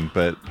beginning,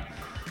 but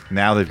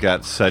now they've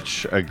got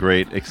such a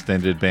great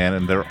extended band,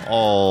 and they're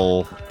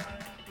all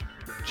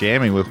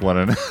jamming with one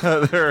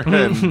another,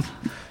 and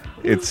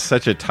it's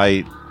such a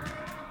tight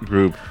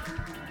group.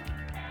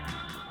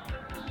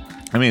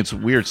 I mean, it's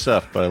weird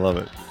stuff, but I love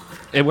it.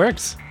 It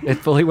works. It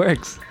fully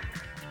works.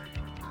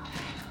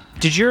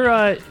 Did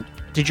your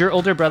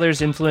older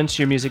brothers influence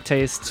your music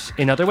taste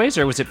in other ways,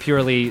 or was it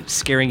purely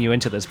scaring you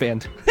into this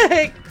band?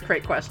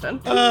 Great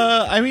question.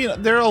 I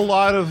mean, there are a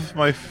lot of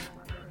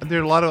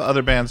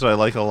other bands that I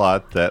like a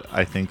lot that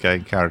I think I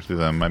encountered through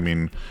them. I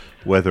mean,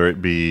 whether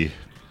it be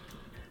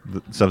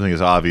something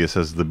as obvious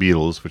as the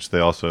Beatles, which they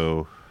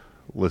also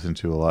listen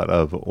to a lot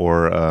of,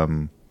 or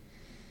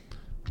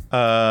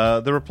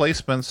the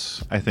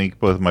Replacements. I think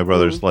both of my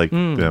brothers like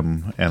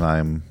them, and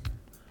I'm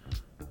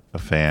a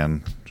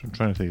fan. I'm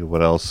trying to think of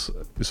what else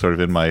is sort of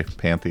in my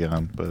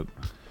pantheon, but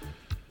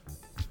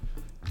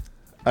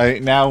I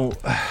don't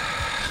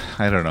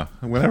know.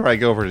 Whenever I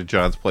go over to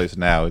John's place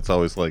now, it's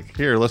always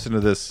here, listen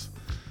to this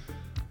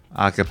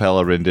a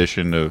cappella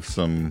rendition of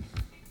some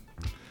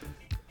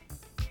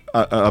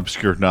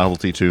obscure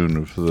novelty tune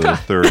of the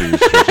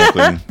 30s or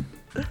something.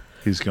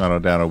 He's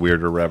gone down a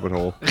weirder rabbit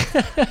hole.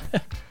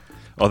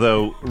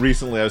 Although,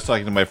 recently I was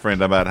talking to my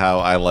friend about how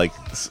I like...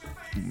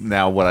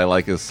 Now what I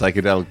like is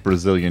psychedelic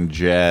Brazilian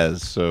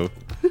jazz, so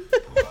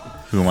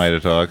who am I to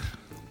talk?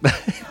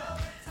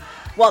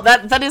 Well,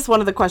 that is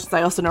one of the questions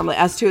I also normally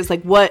ask too, is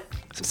what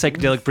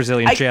Psychedelic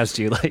Brazilian jazz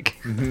do you like?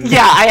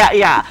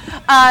 Yeah.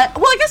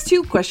 Well, I guess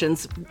 2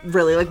 questions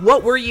really.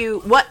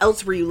 What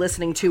else were you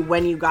listening to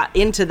when you got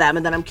into them?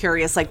 And then I'm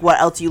curious, what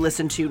else you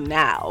listen to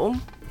now?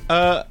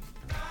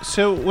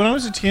 So when I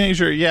was a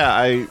teenager,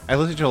 I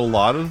listened to a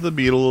lot of the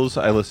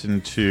Beatles. I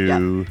listened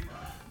to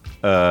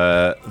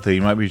They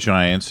Might Be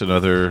Giants,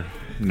 another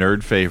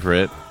nerd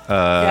favorite.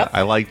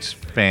 I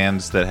liked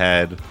bands that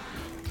had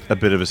a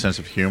bit of a sense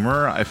of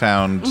humor. I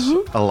found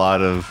a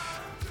lot of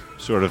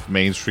sort of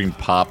mainstream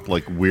pop,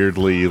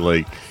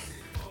 weirdly,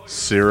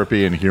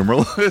 syrupy and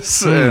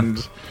humorless.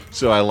 And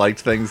so I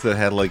liked things that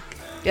had, a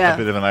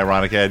bit of an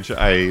ironic edge.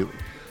 I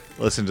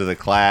listened to The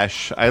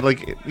Clash. I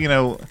liked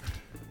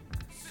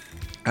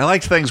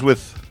things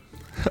with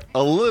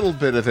a little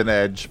bit of an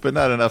edge, but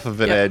not enough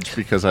of an edge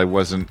because I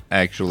wasn't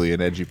actually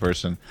an edgy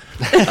person.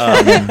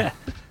 A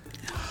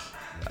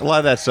lot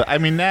of that stuff. I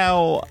mean,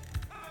 now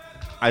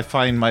I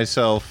find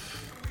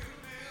myself,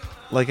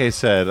 like I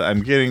said,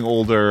 I'm getting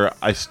older.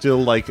 I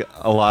still like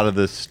a lot of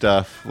this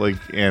stuff,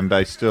 and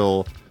I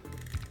still,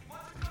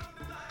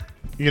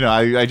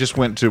 I just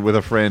went with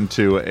a friend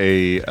to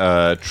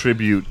a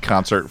tribute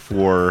concert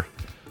for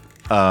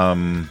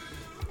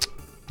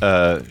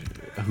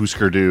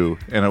Husker Du,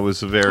 and it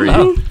was a very,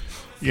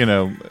 you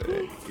know,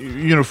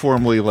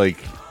 uniformly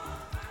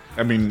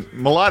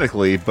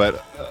melodically,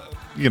 but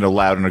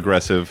loud and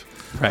aggressive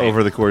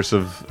over the course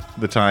of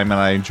the time, and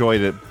I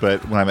enjoyed it.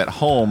 But when I'm at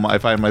home, I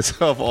find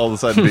myself all of a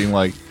sudden being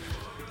like,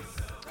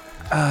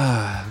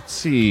 let's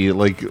see,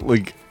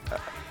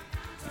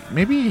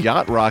 maybe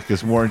yacht rock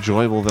is more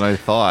enjoyable than I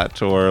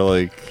thought, or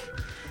like.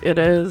 It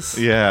is.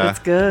 Yeah. It's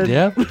good.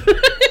 Yeah.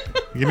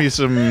 Give me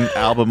some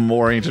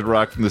album-oriented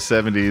rock from the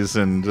 70s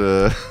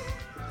and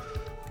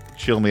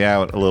chill me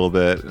out a little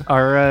bit.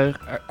 Our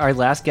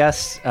last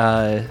guest,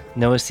 Noah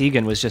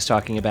Segan, was just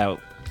talking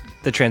about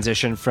the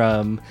transition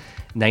from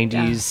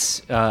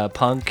 90s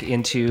punk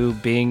into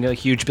being a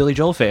huge Billy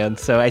Joel fan.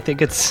 So I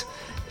think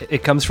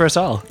it comes for us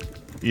all.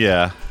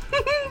 Yeah.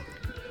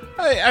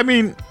 I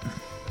mean,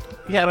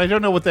 yeah, and I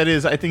don't know what that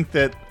is. I think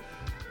that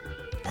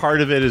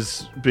part of it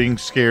is being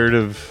scared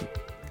of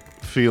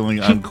feeling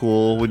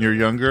uncool when you're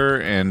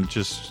younger and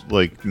just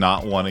like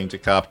not wanting to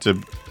cop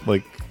to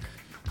like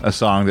a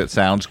song that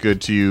sounds good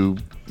to you.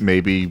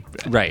 Maybe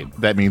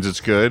that means it's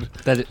good.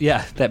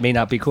 That may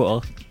not be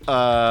cool.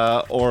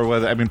 Or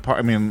whether and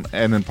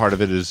then part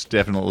of it is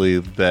definitely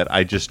that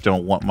I just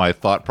don't want my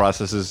thought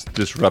processes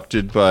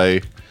disrupted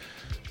by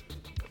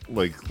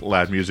like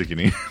loud music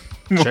anymore.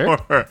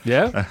 Sure.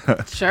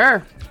 Yeah.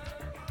 Sure.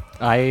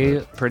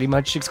 I pretty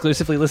much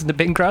exclusively listen to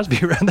Bing Crosby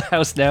around the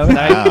house now, and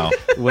I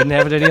wouldn't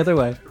have it any other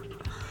way.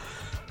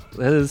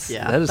 That is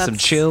some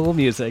chill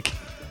music.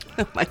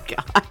 Oh my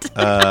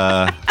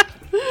god.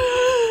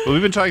 Well,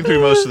 we've been talking through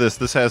most of this.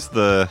 This has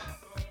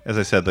as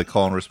I said, the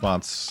call and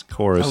response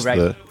chorus. Oh,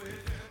 right.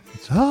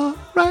 It's all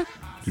right.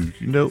 Do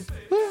you know?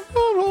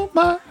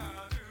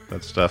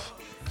 That stuff.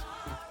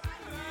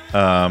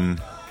 And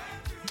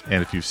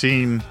if you've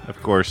seen,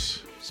 of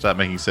course, Stop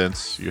Making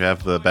Sense, you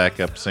have the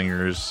backup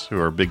singers who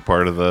are a big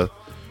part of the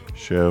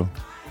show.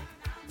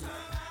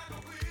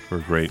 Who are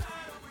great.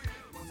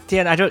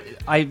 Dan,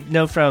 I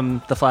know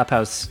from the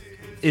Flaphouse,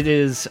 it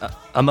is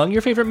among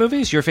your favorite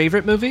movies. Your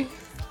favorite movie?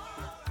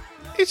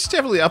 It's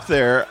definitely up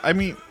there. I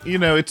mean,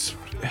 it's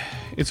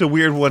a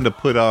weird one to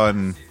put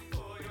on.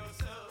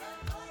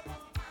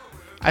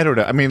 I don't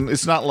know. I mean,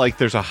 it's not like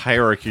there's a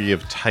hierarchy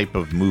of type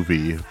of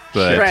movie,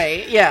 but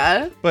right,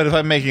 yeah. But if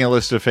I'm making a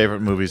list of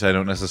favorite movies,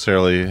 I'm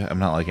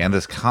not like, and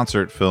this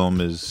concert film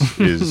is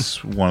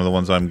one of the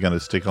ones I'm going to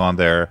stick on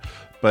there.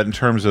 But in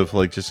terms of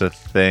like just a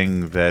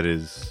thing that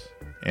is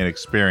an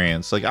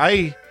experience, like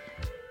I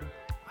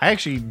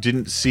actually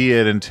didn't see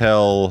it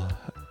until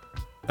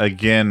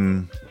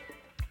again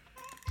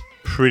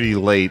pretty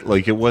late.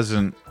 Like it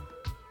wasn't.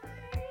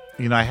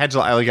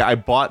 I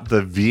bought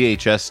the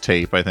VHS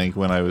tape, I think,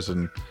 when I was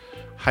in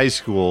high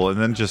school, and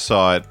then just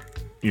saw it,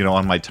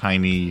 on my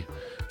tiny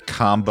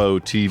combo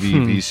TV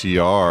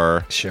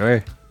VCR.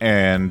 Sure.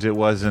 And it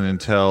wasn't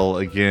until,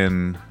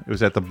 again, it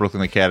was at the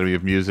Brooklyn Academy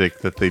of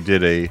Music that they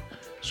did a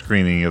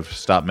screening of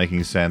Stop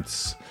Making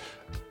Sense.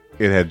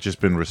 It had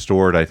just been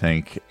restored, I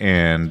think,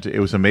 and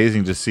it was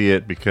amazing to see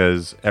it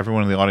because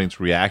everyone in the audience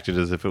reacted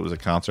as if it was a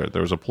concert.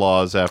 There was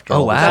applause after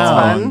all the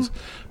songs.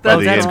 By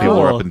the end, people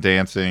were up and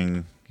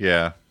dancing.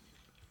 Yeah,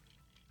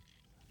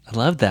 I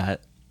love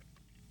that.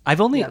 I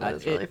only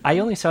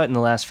saw it in the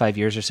last 5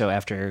 years or so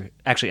after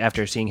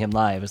seeing him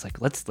live. I was like,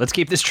 let's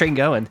keep this train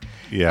going.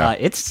 Yeah,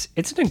 it's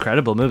an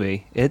incredible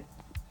movie.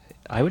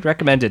 I would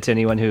recommend it to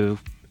anyone who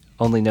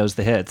only knows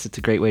the hits. It's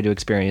a great way to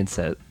experience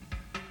it.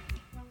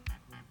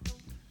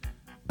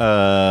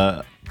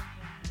 Yeah,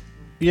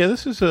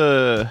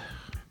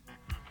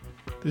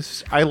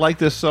 I like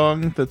this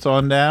song that's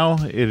on now.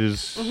 It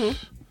is.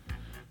 Mm-hmm.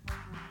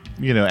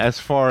 As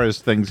far as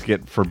things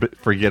get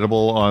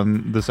forgettable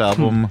on this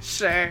album,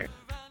 sure,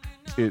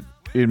 it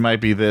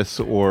might be this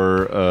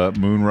or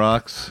Moon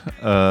Rocks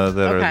that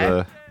are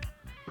the.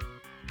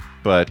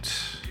 But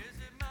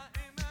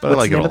What's I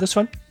like the name it all. Of this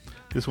one?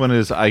 This one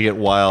is I Get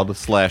Wild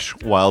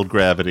 / Wild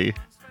Gravity.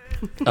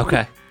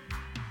 Okay.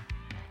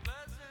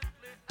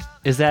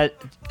 Is that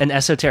an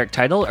esoteric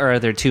title, or are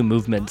there two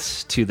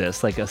movements to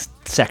this, like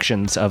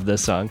sections of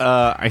this song?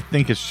 I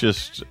think it's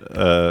just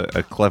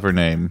a clever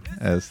name,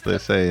 as they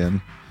say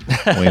in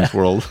Wayne's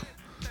World.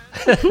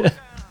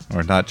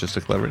 Or not just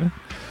a clever name,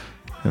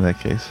 in that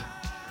case.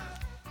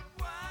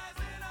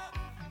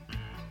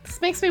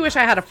 This makes me wish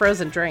I had a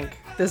frozen drink.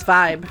 This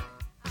vibe.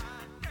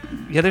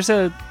 Yeah, there's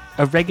a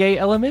reggae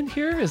element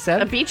here? Is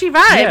that a beachy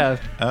vibe? Yeah.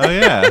 Oh,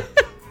 yeah.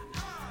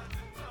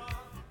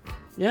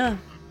 Yeah.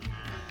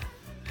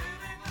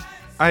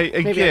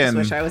 Maybe I just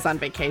wish I was on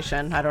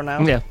vacation. I don't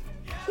know. Yeah.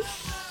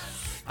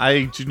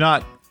 I do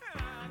not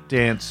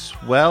dance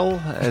well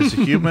as a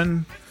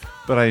human,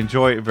 but I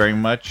enjoy it very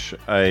much.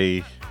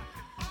 I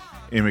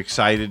am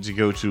excited to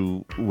go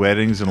to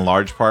weddings in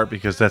large part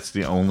because that's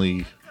the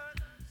only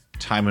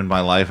time in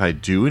my life I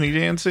do any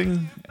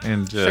dancing.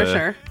 And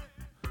sure.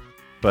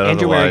 But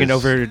you're wearing an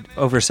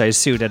oversized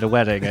suit at a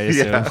wedding, I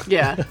assume.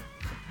 Yeah.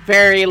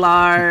 Very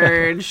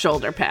large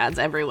shoulder pads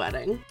every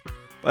wedding.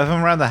 If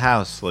I'm around the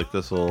house, like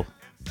this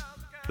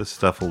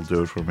stuff will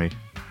do it for me.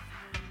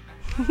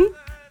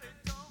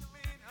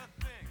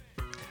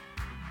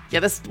 Yeah,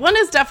 this one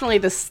is definitely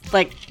the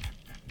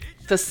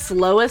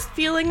slowest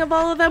feeling of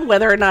all of them,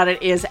 whether or not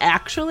it is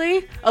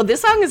actually. Oh,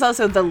 this song is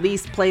also the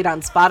least played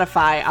on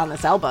Spotify on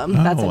this album.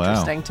 Oh, That's wow.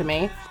 interesting to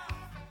me.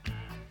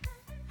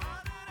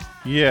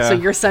 Yeah. So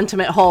your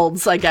sentiment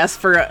holds, I guess,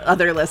 for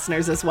other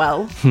listeners as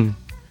well.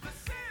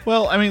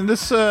 Well, I mean,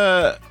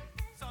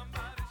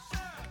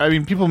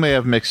 people may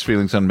have mixed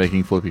feelings on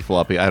making Flippy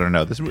Floppy. I don't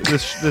know. This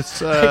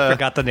I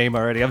forgot the name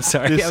already. I'm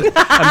sorry. I'm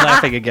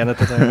laughing again at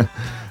the time.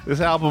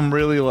 this album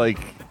really like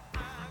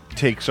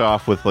takes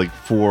off with like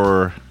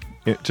 4,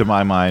 to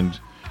my mind,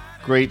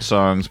 great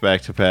songs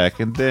back to back,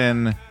 and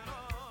then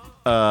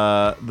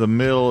the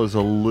middle is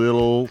a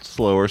little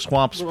slower.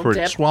 Swamp's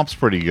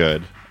pretty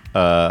good,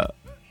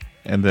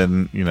 and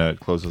then it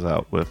closes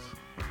out with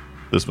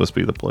 "This Must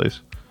Be the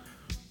Place."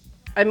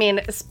 I mean,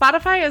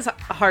 Spotify is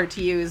hard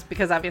to use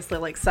because obviously,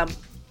 like, some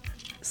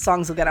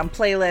songs will get on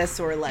playlists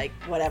or, like,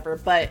 whatever.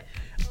 But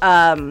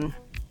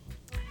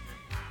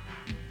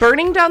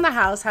Burning Down the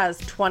House has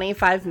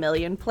 25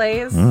 million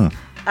plays.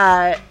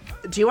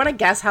 Do you want to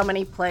guess how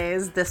many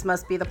plays This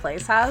Must Be the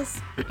Place has?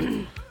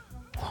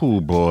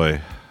 Oh, boy.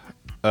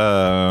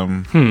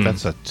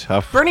 That's a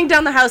tough... Burning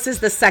Down the House is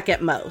the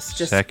second most.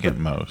 Second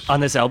most. On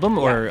this album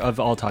or of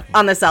all talking?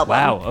 On this album.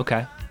 Wow,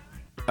 okay.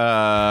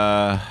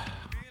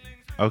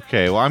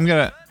 Okay, well, I'm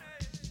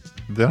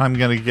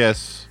gonna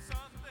guess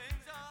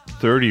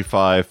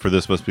 35 for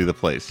This Must Be the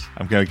Place.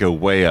 I'm gonna go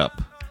way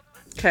up.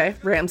 Okay,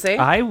 Ramsey.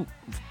 I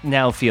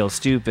now feel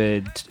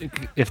stupid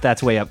if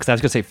that's way up, because I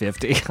was going to say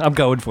 50. I'm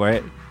going for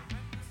it.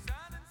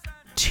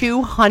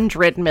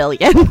 200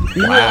 million.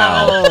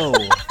 Wow.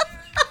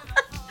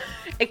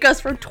 It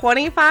goes from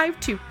 25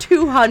 to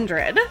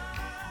 200.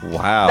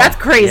 Wow. That's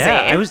crazy.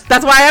 Yeah,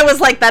 That's why I was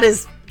like, that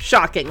is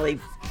shockingly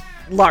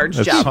large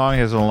That jump. song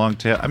has a long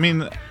tail. I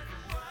mean,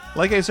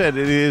 like I said,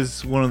 it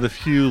is one of the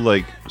few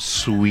like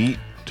sweet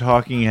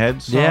Talking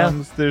Head songs.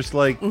 Yeah. There's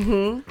like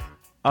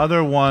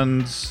other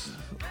ones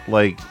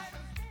like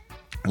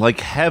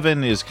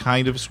Heaven is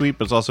kind of sweet,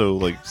 but it's also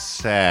like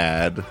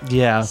sad.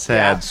 Yeah.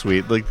 Sad,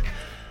 sweet. Like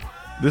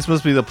This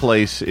Must Be the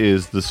Place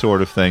is the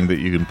sort of thing that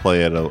you can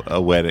play at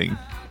a wedding.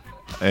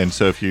 And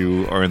so if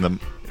you are in the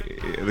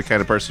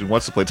kind of person who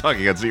wants to play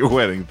Talking Heads at your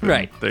wedding, then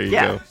Right. there you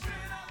Yeah.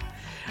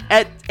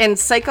 go. And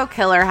Psycho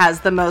Killer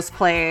has the most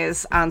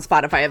plays on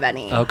Spotify of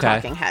any Okay.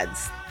 Talking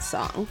Heads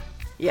song.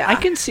 Yeah. I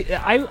can see.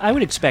 I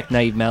would expect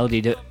Naive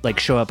Melody to like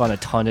show up on a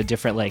ton of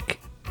different like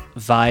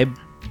vibe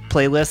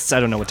playlists. I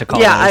don't know what to call.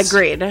 Yeah, those.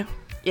 agreed.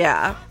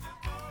 Yeah.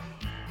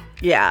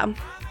 Yeah.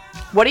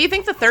 What do you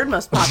think the third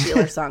most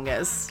popular song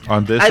is?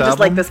 On this I just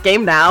like album? this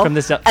game now. From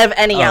this of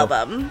any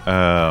album.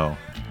 Oh.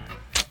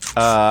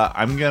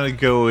 I'm going to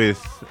go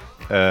with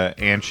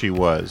And She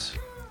Was.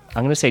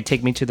 I'm gonna say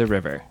 "Take Me to the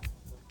River."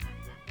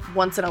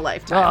 Once in a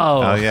Lifetime.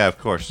 Oh, yeah, of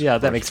course. Yeah,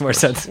 of that course. makes more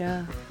sense.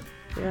 Yeah.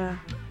 Yeah.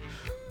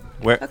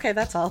 Where, Okay,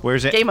 that's all.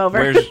 Where's Game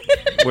over.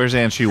 Where's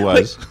And She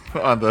Was?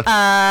 On the...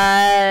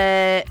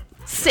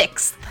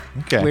 Sixth.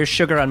 okay. Where's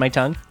Sugar on My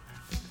Tongue?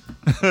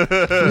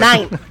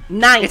 Ninth.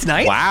 It's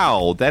nice.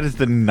 Wow, that is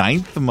the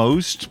 9th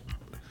most.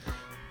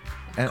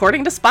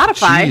 According to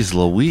Spotify. Jeez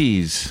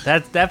Louise.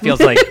 That feels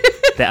like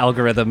the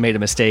algorithm made a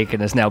mistake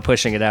and is now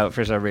pushing it out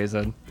for some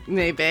reason.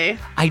 Maybe.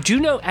 I do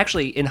know,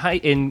 actually,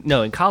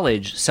 in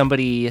college,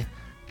 somebody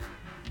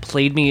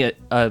played me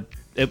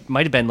it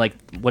might have been like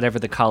whatever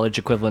the college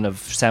equivalent of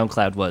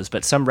SoundCloud was,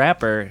 but some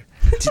rapper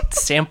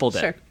sampled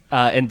Sure. it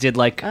and did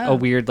like a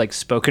weird like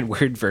spoken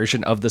word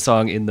version of the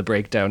song in the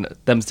breakdown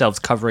themselves,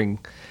 covering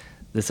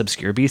this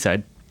obscure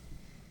B-side.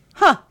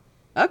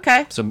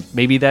 Okay. So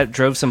maybe that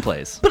drove some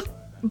plays.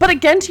 But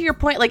again, to your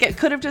point, like it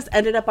could have just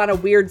ended up on a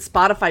weird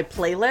Spotify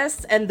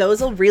playlist, and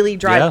those will really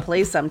drive Yeah.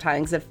 plays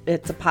sometimes if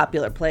it's a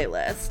popular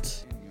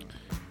playlist.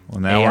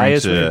 Well, now AI we're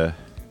is into weird.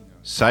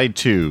 side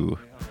 2.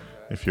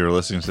 If you're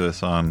listening to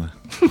this on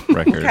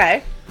record.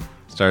 Okay.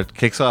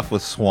 Kicks off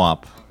with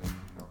Swamp.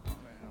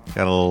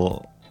 Got a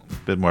little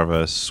bit more of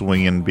a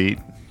swinging beat.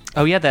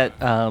 Oh yeah, that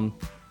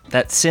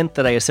synth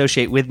that I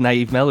associate with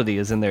Naive Melody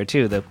is in there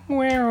too. The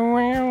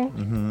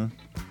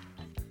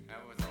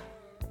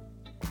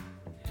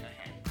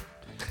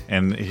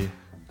And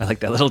I like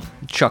that little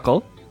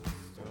chuckle.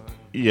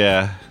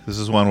 yeah, this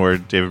is one where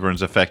David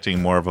Byrne's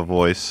affecting more of a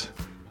voice.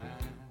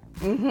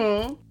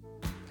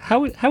 How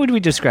would we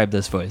describe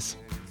this voice?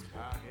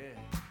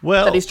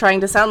 Well, That he's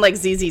trying to sound like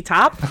ZZ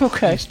Top.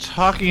 Okay. he's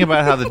talking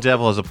about how the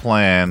devil has a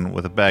plan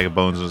with a bag of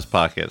bones in his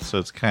pocket. So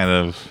it's kind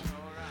of,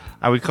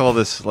 I would call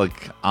this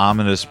like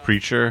ominous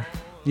preacher.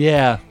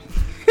 Yeah.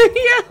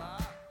 Yeah.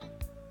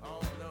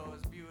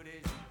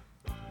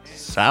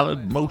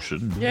 Solid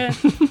motion. Yeah.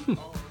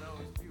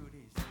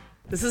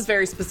 This is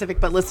very specific,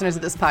 but listeners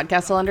of this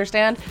podcast will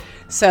understand.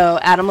 So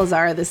Adam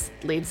Lazar, this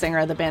lead singer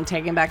of the band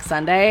Taking Back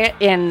Sunday,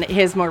 in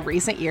his more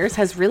recent years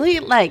has really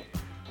like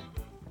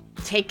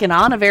taken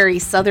on a very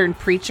Southern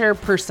preacher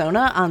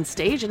persona on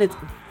stage, and it's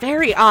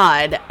very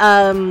odd.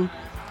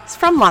 It's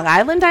from Long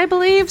Island, I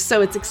believe,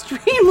 so it's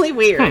extremely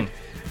weird.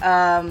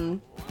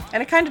 And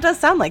it kind of does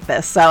sound like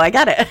this, so I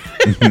get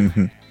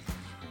it.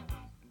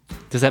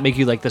 Does that make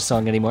you like this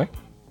song anymore?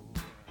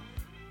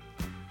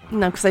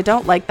 No, because I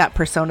don't like that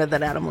persona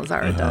that Adam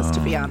Lazzara does, to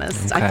be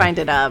honest. okay. I find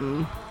it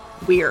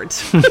weird.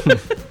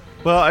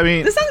 Well, I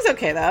mean, This song's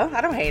okay, though.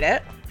 I don't hate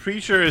it.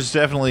 Preacher is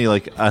definitely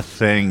like a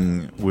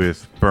thing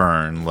with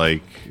Byrne.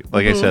 Like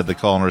I said, the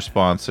call and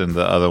response and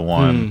the other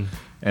one.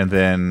 And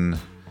then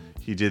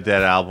he did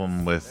that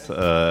album with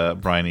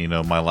Brian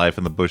Eno, My Life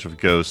in the Bush of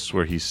Ghosts,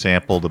 where he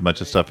sampled a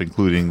bunch of stuff,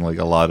 including like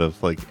a lot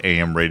of like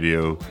AM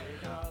radio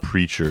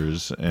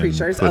preachers. And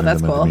Preachers? put Oh, that's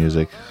them into cool.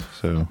 music.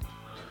 So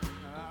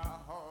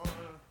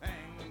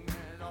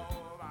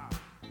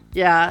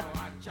Yeah.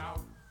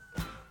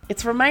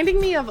 It's reminding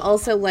me of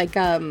also like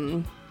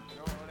oh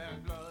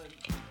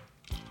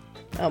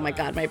my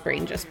god, my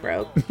brain just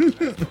broke.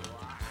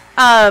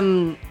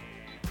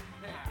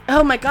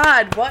 Oh my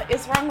god, what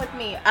is wrong with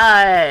me?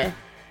 I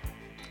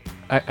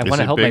want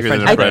to help my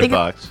friend. I Bread think-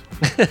 box.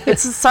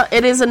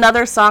 It is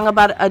another song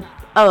about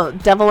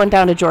Devil Went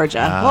Down to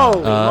Georgia.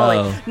 Holy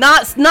moly.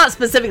 Not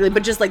specifically,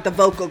 but just like the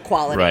vocal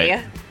quality.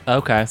 Right.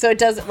 Okay. So it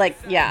does like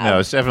yeah. No,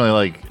 it's definitely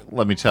like,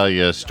 let me tell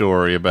you a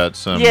story about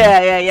some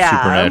Yeah.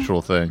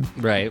 supernatural thing.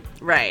 Right.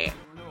 Right.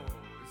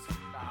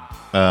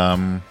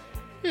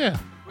 Yeah.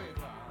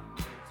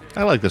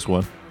 I like this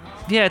one.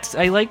 Yeah,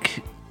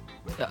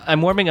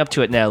 I'm warming up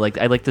to it now. Like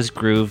I like this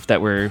groove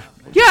that we're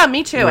Yeah,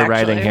 me too, actually.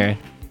 riding here.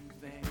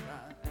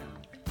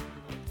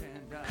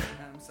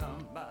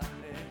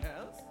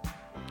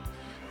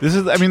 This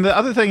is, I mean, the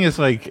other thing is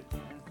like,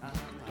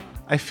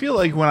 I feel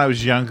like when I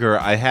was younger,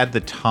 I had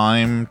the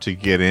time to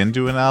get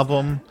into an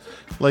album.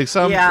 Like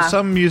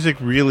some music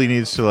really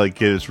needs to like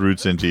get its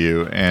roots into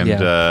you, and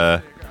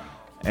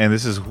and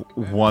this is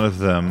one of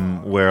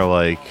them where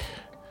like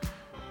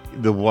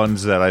the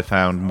ones that I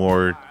found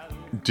more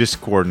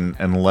discordant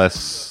and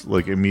less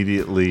like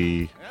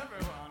immediately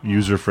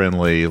user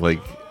friendly,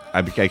 like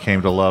I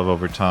came to love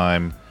over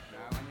time.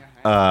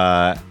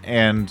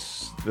 And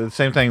the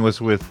same thing was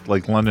with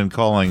like London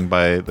Calling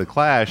by The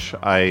Clash.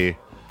 I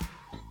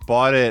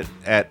bought it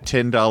at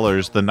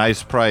 $10, the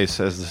nice price,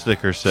 as the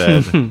sticker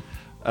said,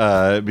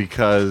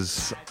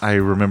 because I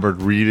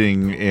remembered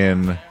reading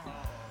in,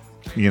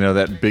 you know,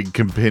 that big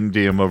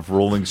compendium of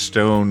Rolling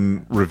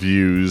Stone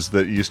reviews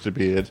that used to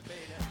be at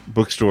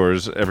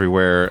bookstores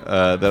everywhere,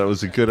 that it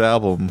was a good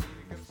album.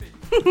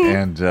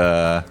 And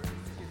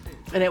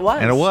it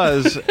was. and it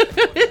was,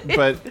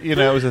 but you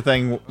know, it was a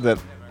thing that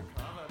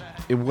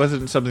it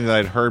wasn't something that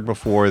I'd heard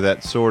before.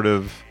 That sort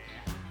of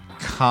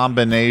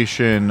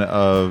combination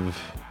of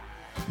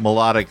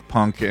melodic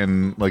punk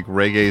and like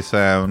reggae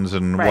sounds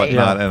and Right.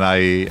 whatnot, Yeah. and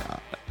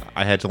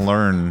I had to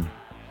learn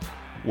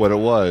what it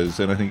was.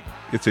 And I think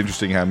it's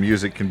interesting how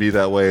music can be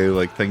that way.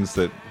 Like things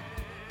that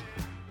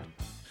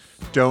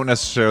don't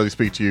necessarily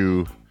speak to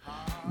you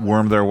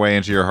worm their way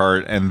into your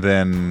heart, and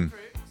then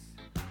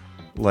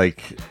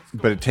like,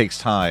 but it takes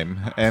time.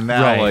 And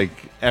now Right. like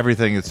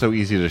everything is so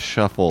easy to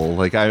shuffle.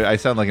 Like I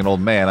sound like an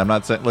old man. I'm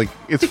not saying, like,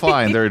 it's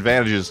fine. There are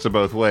advantages to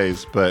both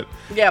ways, but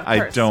Yeah, of I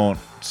course. don't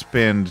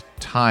spend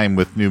time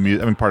with new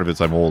music. I mean, part of it's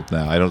I'm old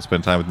now. I don't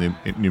spend time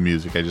with new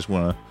music. I just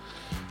want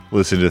to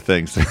listen to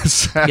things that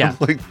sound Yeah.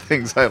 like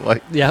things I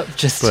like. Yeah,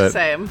 just But-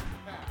 Same.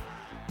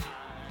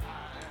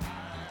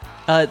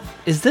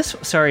 is this,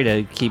 sorry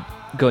to keep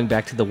going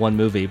back to the one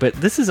movie, but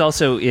this is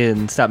also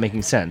in Stop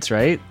Making Sense,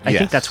 right? I think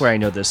Yes. that's where I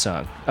know this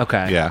song.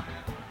 Okay. Yeah.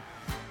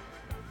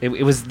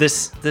 It was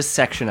this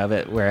section of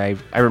it where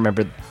I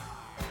remember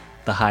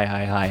the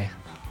high.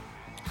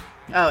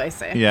 Oh, I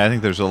see. Yeah, I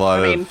think there's a lot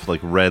I mean, of like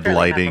red fairly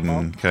lighting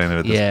memorable. kind of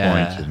at this Yeah.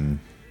 point. And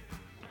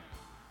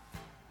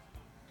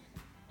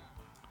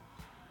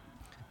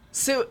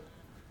So,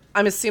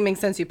 I'm assuming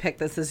since you picked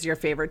this as your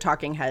favorite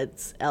Talking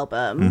Heads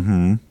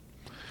album,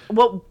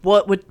 what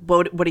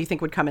do you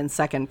think would come in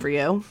second for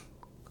you?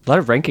 A lot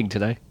of ranking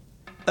today.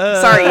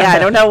 Sorry, I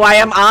don't know why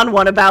I'm on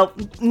one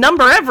about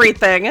number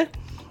everything.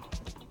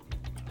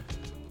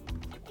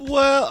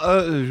 well,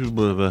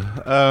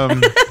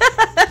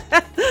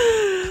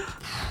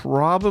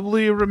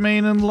 probably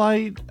Remain in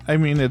Light. I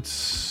mean,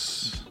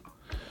 it's,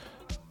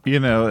 you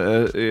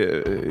know,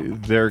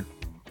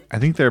 I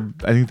think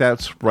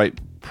that's right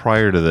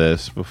prior to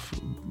this.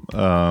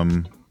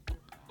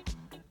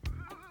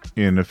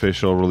 In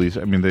official release,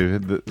 I mean,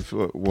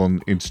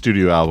 in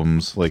studio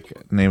albums,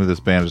 like, name of this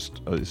band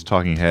is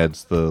Talking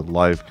Heads. The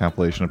live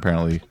compilation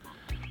apparently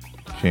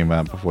came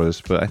out before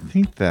this, but I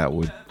think that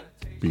would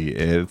be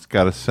it. It's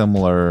got a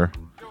similar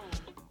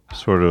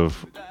sort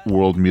of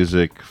world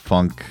music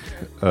funk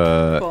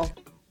Cool.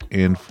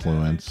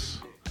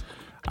 influence.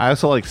 I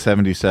also like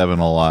 77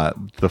 a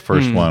lot, the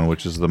first one,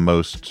 which is the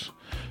most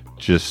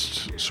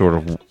just sort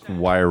of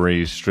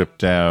wiry, stripped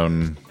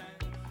down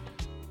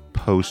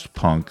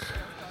post-punk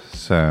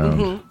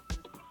sound.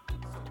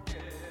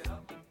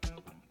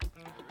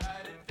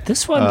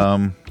 This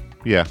one,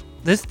 Yeah.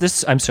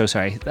 this I'm so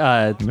sorry.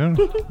 No.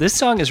 This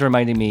song is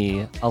reminding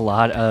me a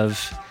lot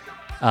of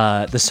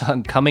the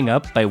song "Coming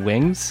Up" by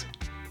Wings.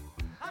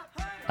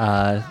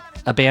 A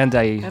band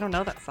I don't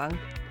know that song.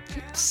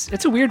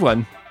 it's a weird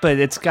one, but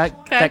it's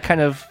got that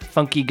kind of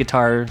funky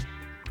guitar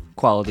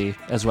quality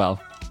as well.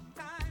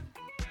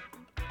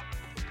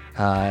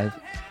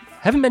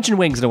 Haven't mentioned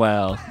Wings in a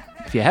while.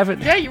 If you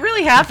haven't, Yeah, you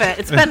really haven't.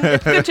 It's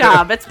good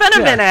job. It's been a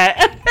minute.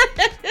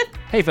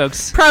 hey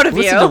folks, Proud of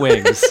listen you. to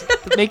Wings.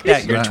 Make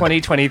that your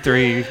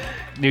 2023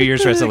 New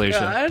Year's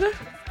resolution. God.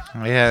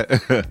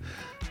 Yeah.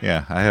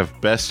 Yeah, I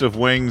have Best of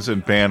Wings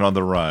and Band on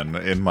the Run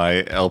in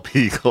my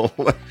LP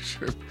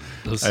collection.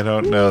 I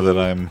don't know that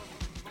I'm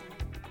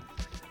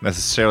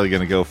necessarily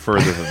going to go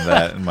further than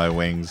that in my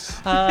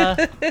Wings.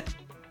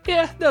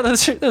 Yeah, no,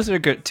 those are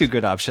good, two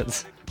good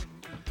options.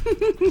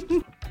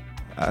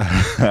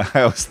 I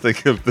always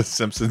think of the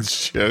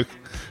Simpsons joke.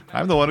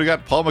 I'm the one who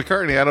got Paul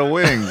McCartney out of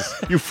Wings.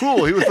 You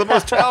fool, he was the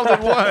most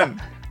talented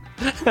one.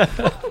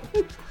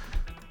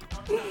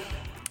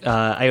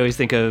 I always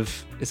think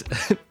of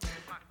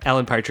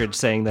Alan Partridge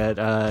saying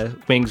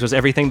that Wings was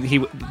everything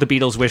the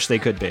Beatles wish they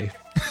could be.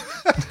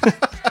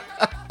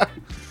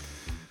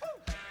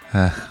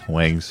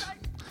 Wings.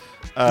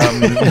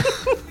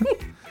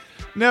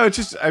 No, it's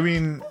just, I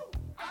mean,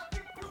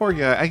 poor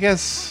guy. I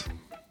guess,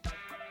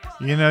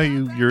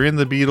 you're in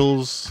the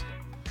Beatles.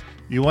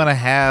 You want to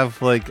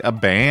have, like, a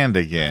band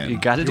again. You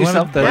got to do wanna,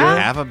 something. like, Yeah.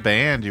 have a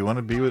band. You want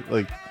to be with,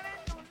 like...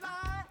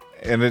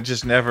 And it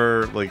just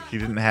never, like, he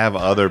didn't have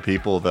other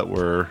people that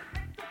were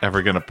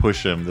ever going to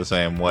push him the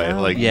same way.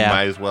 No. Like, Yeah. he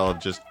might as well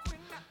have just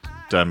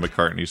done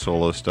McCartney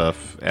solo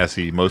stuff, as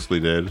he mostly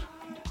did.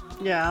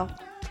 Yeah.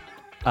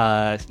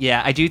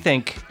 Yeah, I do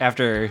think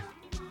after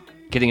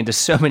getting into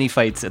so many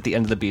fights at the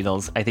end of the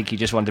Beatles, I think he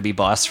just wanted to be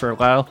boss for a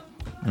while.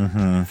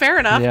 Fair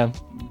enough. Yeah.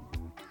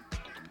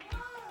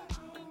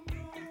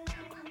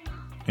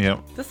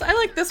 Yep. I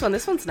like this one.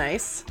 This one's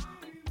nice.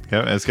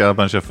 Yep. It's got a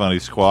bunch of funny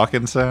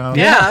squawking sounds.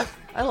 Yeah.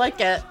 I like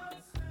it.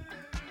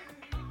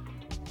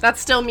 That's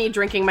still me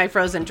drinking my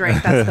frozen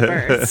drink. That's the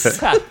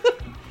birds.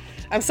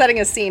 I'm setting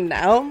a scene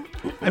now.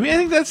 I mean, I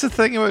think that's the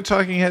thing about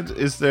Talking Heads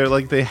is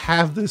they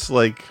have this,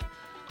 like,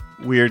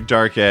 weird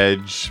dark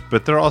edge,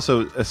 but they're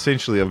also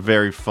essentially a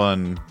very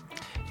fun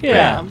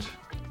Yeah. band.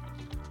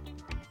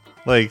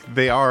 Like,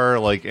 they are,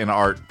 like, an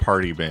art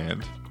party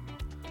band.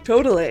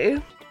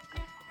 Totally.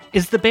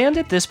 Is the band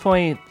at this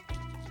point,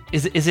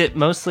 is it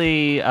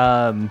mostly,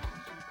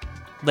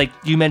 like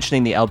you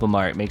mentioning the album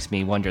art makes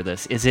me wonder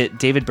this. Is it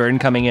David Byrne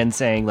coming in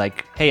saying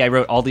like, hey, I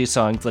wrote all these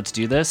songs, let's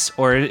do this?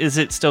 Or is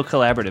it still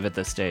collaborative at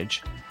this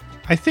stage?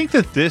 I think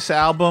that this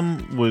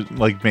album was,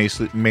 like,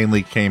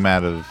 mainly came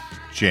out of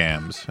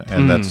jams,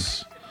 and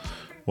that's...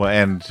 Well,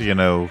 and,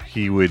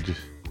 he would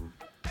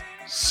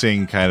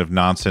sing kind of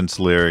nonsense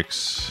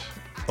lyrics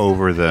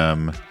over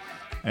them,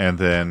 and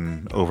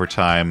then over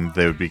time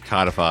they would be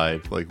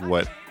codified, like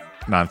what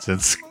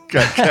nonsense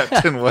got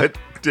kept and what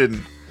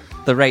didn't.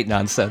 The right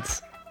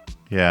nonsense.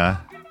 Yeah.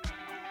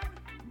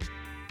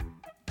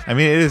 I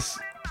mean, it is...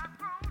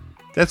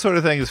 That sort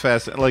of thing is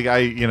fast. Like,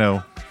 I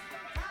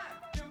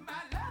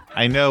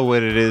know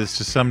what it is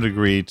to some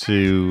degree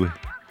to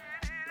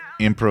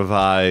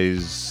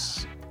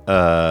improvise,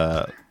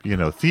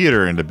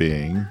 theater into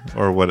being,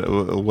 or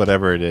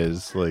whatever it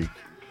is, like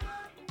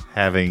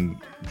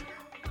having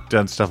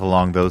done stuff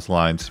along those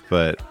lines.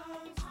 But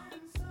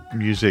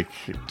music,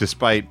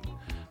 despite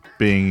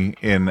being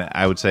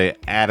I would say,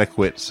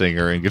 adequate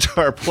singer and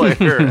guitar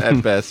player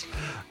at best,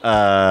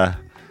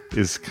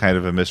 is kind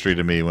of a mystery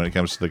to me when it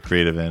comes to the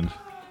creative end.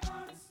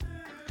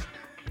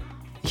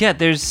 Yeah,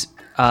 there's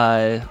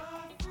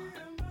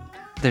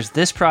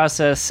this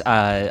process.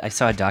 I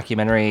saw a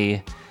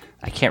documentary.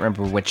 I can't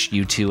remember which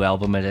U2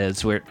 album it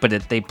is,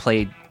 they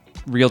played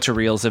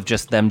reel-to-reels of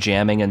just them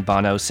jamming and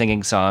Bono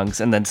singing songs,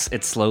 and then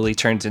it slowly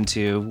turns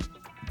into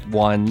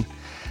one.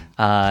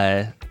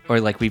 Or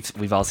like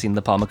we've all seen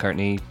the Paul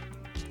McCartney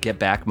Get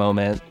Back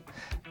moment.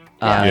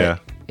 Yeah.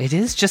 It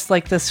is just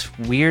like this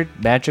weird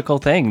magical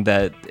thing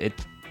that it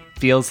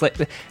feels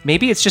like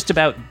maybe it's just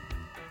about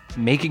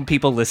making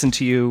people listen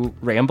to you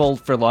ramble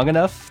for long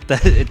enough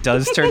that it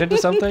does turn into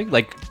something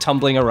like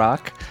tumbling a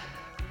rock.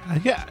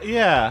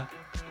 Yeah.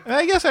 And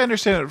I guess I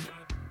understand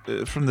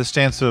it from the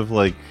stance of,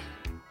 like,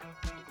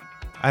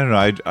 I don't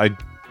know, I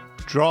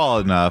draw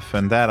enough,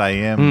 and that I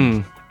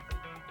am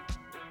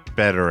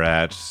better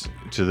at,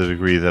 to the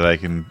degree that I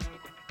can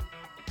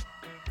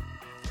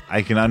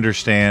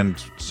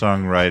understand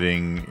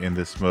songwriting in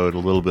this mode a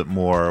little bit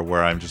more,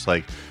 where I'm just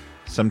like,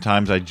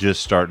 sometimes I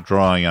just start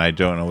drawing and I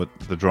don't know what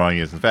the drawing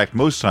is. In fact,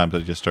 most times I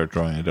just start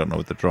drawing, I don't know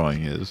what the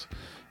drawing is.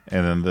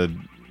 And then the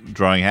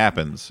drawing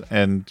happens.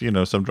 And,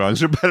 some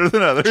drawings are better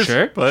than others.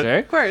 Sure.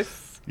 Of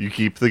course. You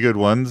keep the good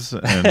ones.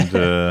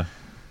 And,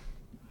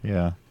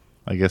 yeah,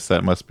 I guess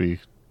that must be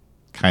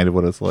kind of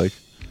what it's like.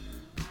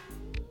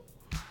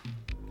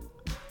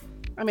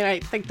 I mean, I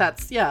think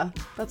that's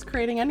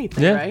creating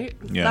anything, Yeah. right?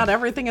 Yeah. Not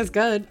everything is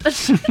good.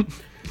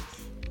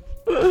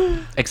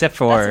 Except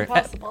for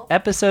That's impossible.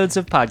 episodes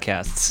of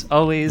podcasts.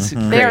 Always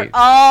They're great.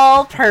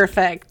 all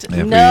perfect.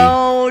 Every-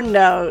 No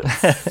notes.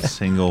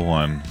 Single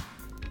one.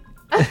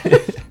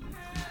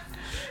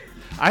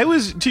 I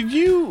was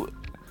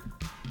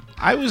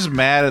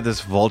mad at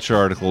this Vulture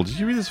article. Did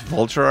you read this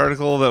Vulture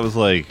article that was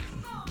like,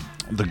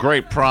 the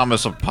great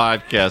promise of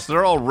podcasts?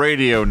 They're all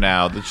radio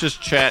now. It's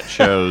just chat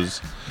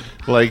shows.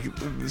 Like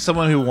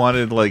someone who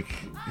wanted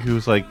who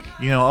was like,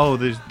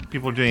 there's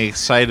people doing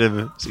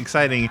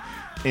exciting,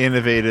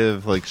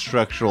 innovative, like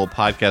structural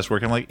podcast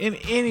work. I'm like, in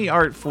any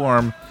art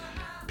form,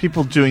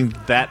 people doing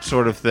that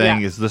sort of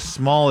thing is the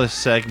smallest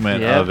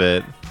segment of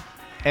it.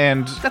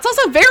 And that's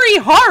also very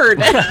hard.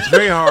 It's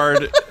very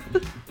hard.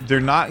 They're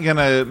not going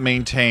to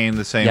maintain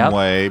the same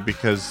way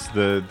because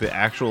the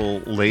actual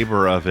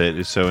labor of it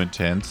is so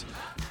intense.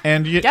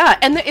 And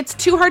and it's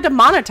too hard to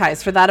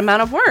monetize for that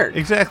amount of work.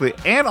 Exactly.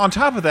 And on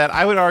top of that,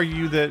 I would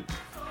argue that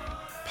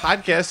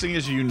podcasting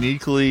is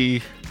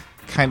uniquely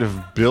kind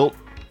of built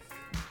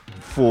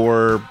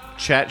for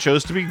chat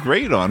shows to be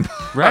great on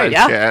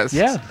podcasts.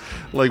 Yeah.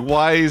 Like,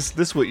 why is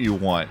this what you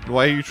want?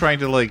 Why are you trying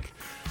to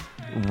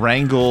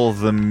wrangle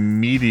the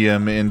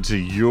medium into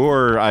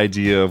your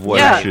idea of what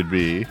it should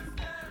be?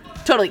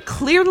 Totally.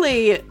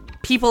 Clearly,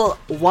 people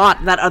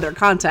want that other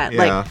content.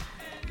 Yeah. Like,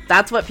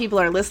 that's what people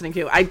are listening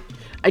to.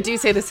 I do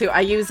say this too.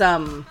 I use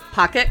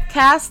Pocket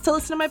Cast to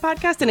listen to my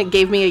podcast, and it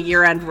gave me a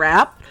year-end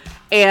wrap.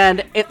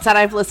 And it said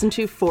I've listened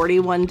to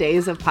 41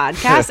 days of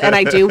podcasts, and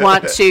I do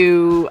want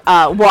to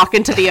walk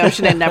into the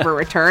ocean and never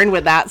return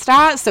with that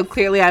stat. So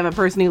clearly I'm a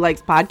person who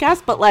likes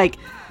podcasts, but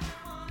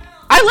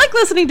I like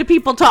listening to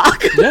people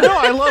talk. No,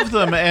 I love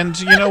them. And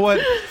you know what?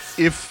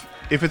 If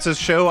it's a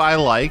show I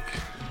like,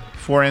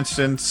 for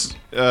instance,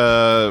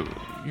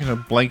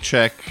 Blank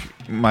Check,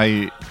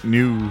 my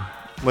new,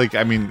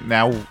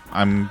 now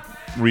I'm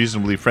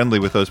reasonably friendly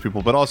with those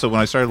people, but also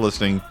when I started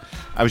listening,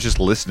 I was just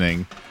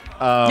listening.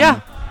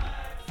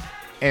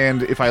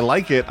 And if I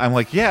like it, I'm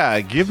like,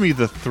 give me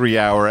the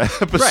 3-hour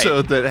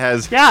episode that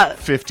has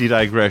 50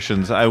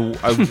 digressions. I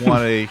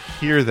want to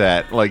hear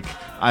that.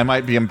 I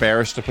might be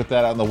embarrassed to put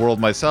that out in the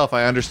world myself.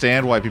 I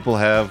understand why people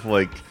have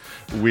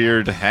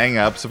weird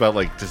hang-ups about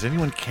does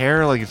anyone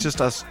care? It's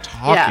just us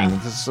talking.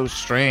 This is so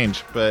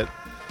strange. But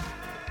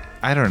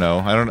I don't know.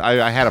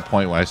 I had a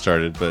point when I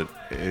started, but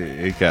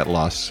it got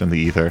lost in the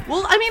ether.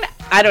 Well, I mean,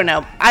 I don't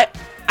know. I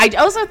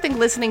also think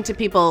listening to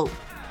people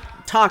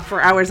talk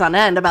for hours on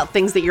end about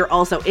things that you're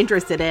also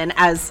interested in,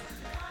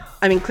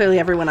 clearly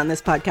everyone on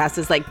this podcast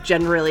is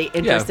generally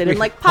interested in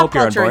pop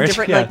culture and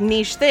different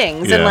niche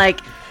things, and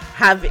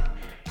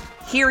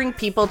hearing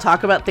people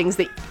talk about things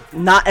that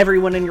not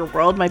everyone in your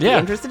world might be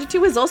interested in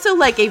too is also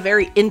a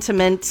very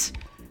intimate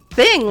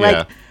thing.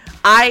 As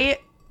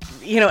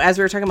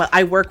we were talking about,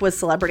 I work with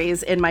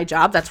celebrities in my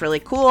job. That's really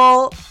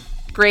cool.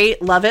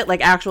 Great. Love it.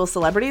 Actual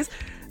celebrities.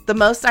 The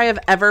most I have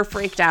ever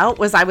freaked out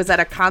was I was at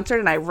a concert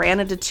and I ran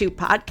into 2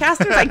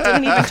 podcasters. I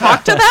didn't even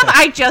talk to them.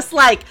 I just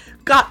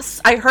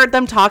I heard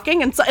them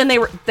talking and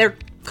they're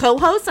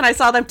co-hosts, and I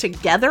saw them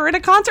together at a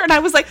concert, and I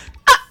was I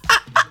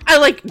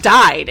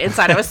died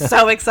inside. I was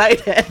so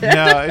excited.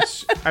 No,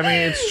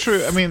 it's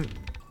true.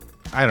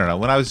 I don't know.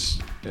 When I was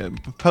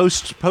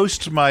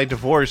post my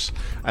divorce,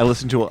 I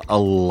listened to a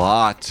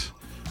lot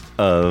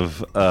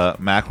of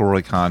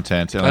McElroy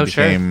content, and I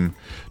became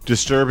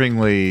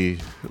disturbingly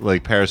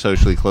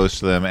parasocially close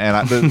to them,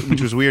 and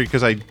which was weird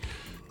because I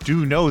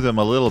do know them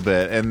a little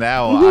bit, and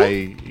now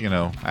I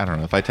don't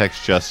know, if I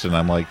text Justin,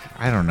 I'm I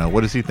don't know,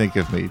 what does he think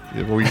of me?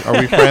 Are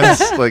we friends?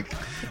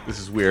 This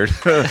is weird.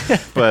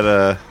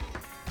 But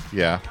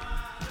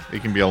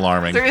it can be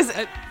alarming. There is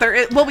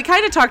well, we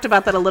kind of talked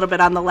about that a little bit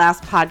on the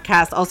last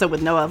podcast also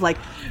with Noah, of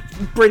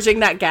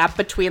bridging that gap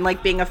between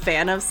being a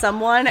fan of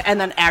someone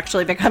and then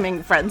actually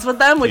becoming friends with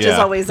them, which is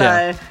always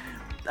an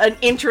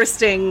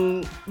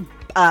interesting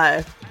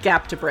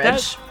gap to bridge.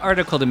 That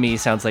article to me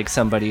sounds like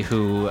somebody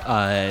who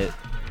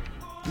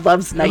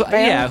loves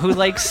Nightman. Who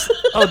likes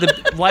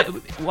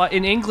why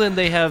in England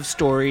they have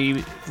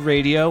story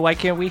radio. Why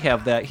can't we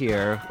have that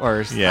here?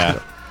 Or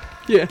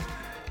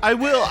I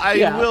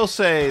will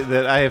say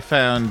that I have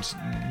found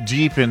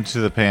deep into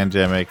the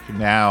pandemic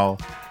now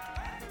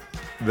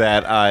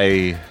that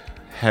I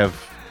have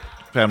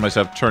found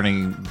myself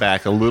turning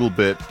back a little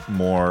bit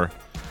more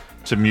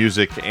to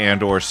music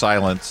and or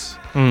silence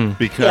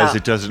because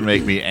it doesn't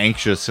make me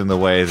anxious in the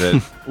way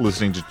that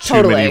listening to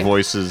too many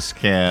voices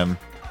can.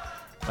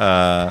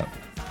 But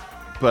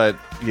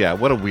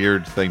what a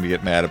weird thing to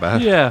get mad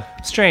about. Yeah,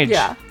 strange.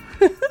 Yeah.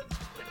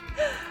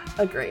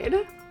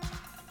 Agreed.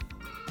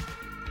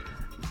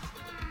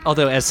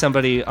 Although, as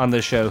somebody on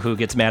the show who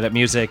gets mad at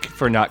music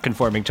for not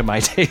conforming to my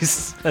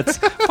tastes, that's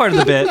part of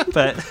the bit.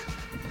 But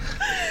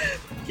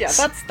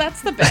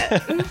that's the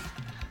bit.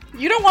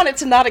 You don't want it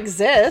to not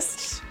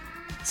exist.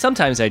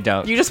 Sometimes I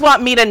don't. You just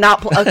want me to not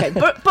play. Okay,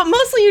 but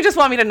mostly you just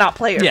want me to not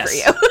play it for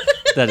you.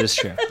 That is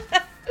true.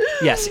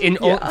 Yes, in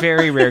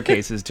very rare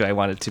cases do I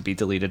want it to be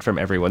deleted from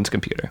everyone's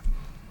computer.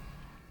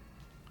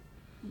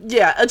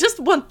 Yeah, just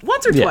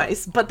once or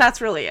twice, but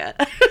that's really it.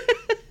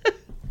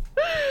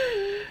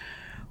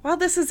 Well,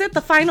 this is it,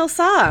 the final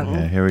song.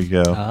 Yeah, here we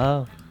go.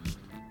 Oh.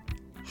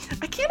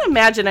 I can't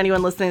imagine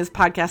anyone listening to this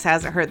podcast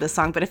hasn't heard this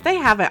song, but if they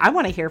haven't, I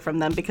want to hear from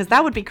them because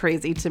that would be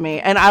crazy to me.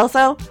 And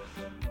also,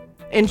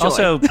 enjoy.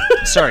 Also,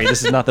 sorry,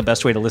 this is not the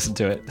best way to listen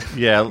to it.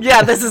 Yeah.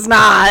 Yeah, this is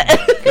not.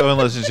 Go and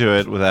listen to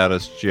it without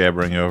us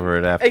jabbering over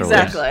it afterwards.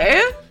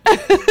 Exactly.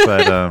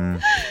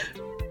 But,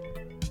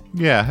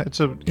 Yeah, it's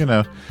a,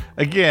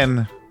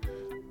 again,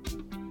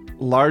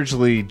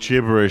 largely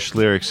gibberish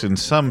lyrics in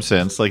some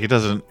sense. Like, it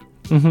doesn't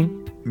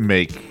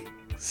make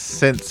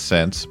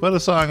sense, but a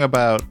song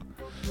about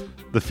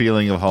the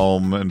feeling of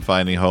home and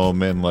finding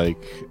home in,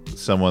 like,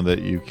 someone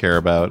that you care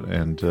about,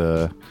 and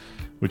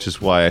which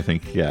is why I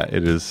think,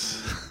 it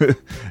is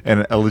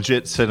and a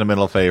legit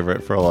sentimental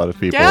favorite for a lot of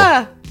people.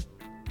 Yeah,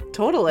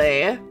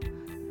 totally.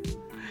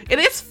 It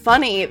is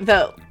funny,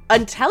 though.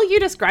 Until you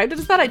described it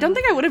as that, I don't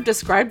think I would have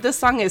described this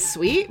song as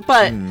sweet,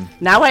 but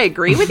now I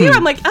agree with you.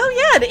 I'm like,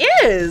 oh yeah,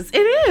 it is.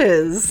 It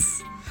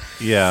is.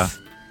 Yeah.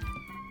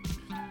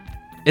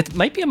 It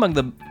might be among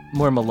the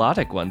more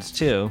melodic ones,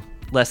 too.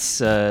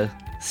 Less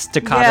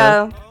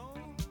staccato. Yeah.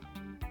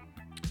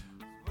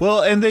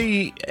 Well, and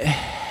they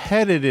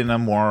headed in a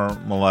more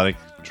melodic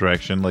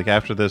direction. Like,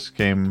 after this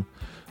came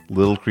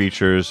Little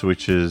Creatures,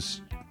 which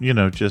is,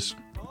 just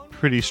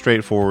pretty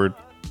straightforward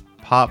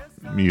pop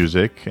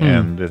music,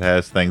 and it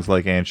has things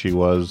like "And She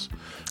Was"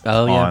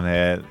 on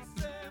it,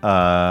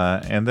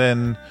 and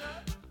then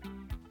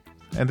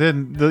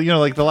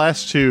the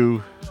last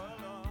two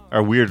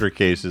are weirder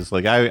cases.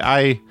 Like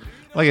I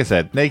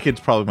said,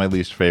 "Naked's" probably my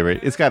least favorite.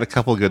 It's got a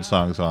couple good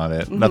songs on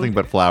it. "Nothing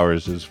But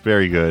Flowers" is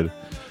very good,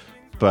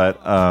 but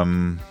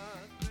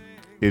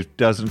it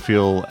doesn't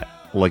feel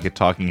like a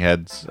Talking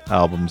Heads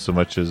album so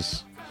much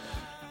as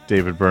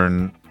David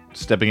Byrne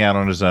stepping out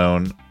on his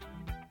own.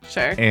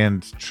 Sure.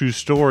 And True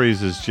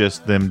Stories is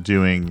just them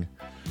doing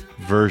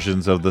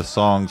versions of the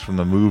songs from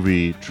the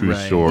movie True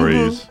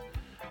Stories.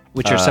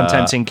 Which are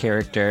sometimes in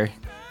character.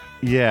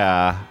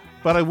 Yeah.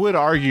 But I would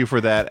argue for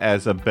that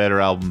as a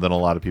better album than a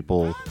lot of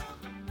people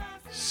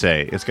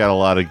say. It's got a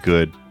lot of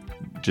good,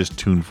 just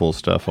tuneful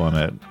stuff on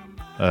it,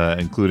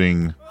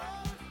 including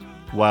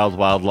Wild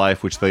Wild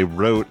Life, which they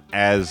wrote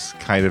as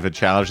kind of a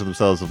challenge to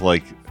themselves of,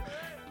 like,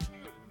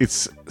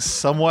 it's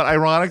somewhat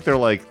ironic. They're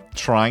like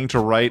trying to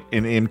write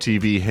an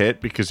MTV hit,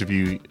 because if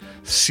you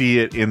see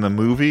it in the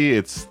movie,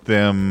 it's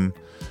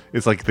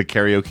like the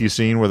karaoke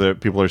scene where the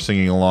people are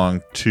singing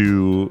along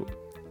to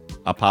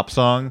a pop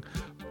song,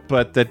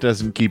 but that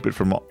doesn't keep it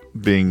from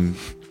being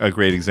a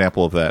great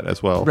example of that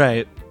as well.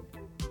 Right.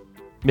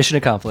 Mission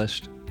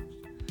accomplished.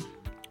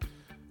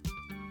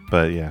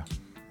 But yeah,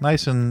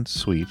 nice and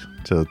sweet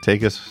to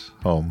take us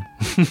home.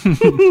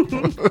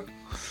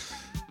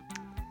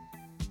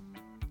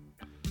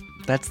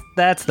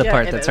 That's the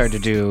part it that's is. hard to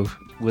do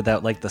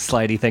without, like, the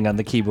slidey thing on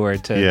the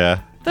keyboard to Yeah.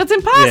 That's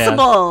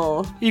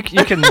impossible. You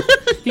can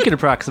you can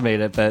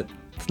approximate it, but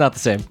it's not the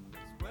same.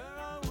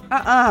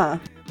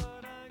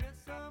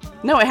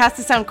 No, it has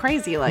to sound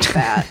crazy like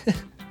that.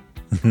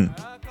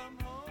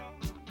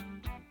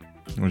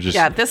 We're just,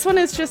 Yeah, this one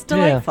is just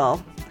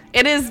delightful.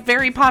 It is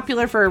very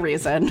popular for a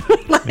reason.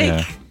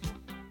 Yeah.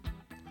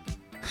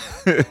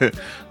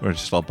 We're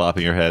just all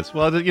bopping our heads.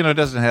 Well, it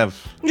doesn't have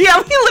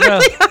Yeah, we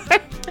literally are.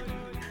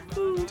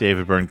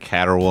 David Byrne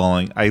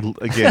caterwauling. I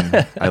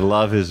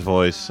love his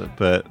voice,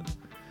 but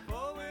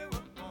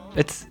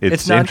It's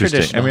interesting.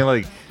 non-traditional. I mean,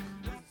 like,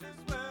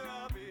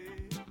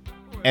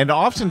 and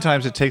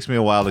oftentimes it takes me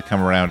a while to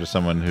come around to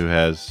someone who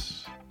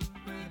has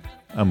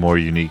a more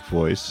unique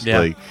voice. Yeah.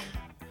 Like,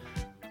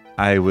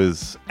 I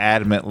was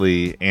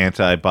adamantly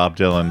anti Bob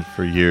Dylan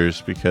for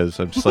years because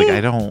I'm just like, I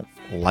don't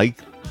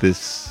like this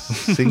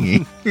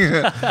singing.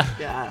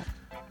 Yeah.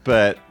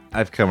 But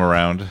I've come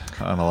around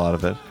on a lot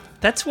of it.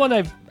 That's one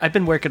I've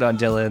been working on,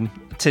 Dylan,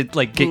 to,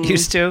 like, get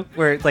used to,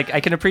 where, like, I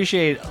can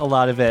appreciate a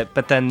lot of it,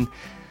 but then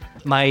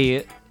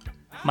my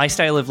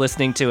style of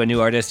listening to a new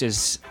artist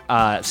is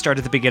start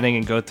at the beginning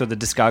and go through the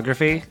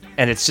discography,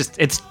 and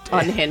it's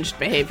Unhinged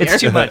behavior. it's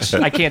too much.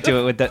 I can't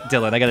do it with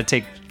Dylan. I got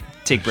to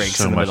take breaks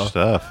So in the much middle.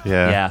 stuff.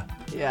 Yeah.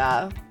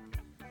 Yeah.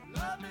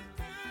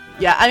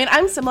 Yeah, I mean,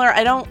 I'm similar.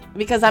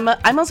 Because I'm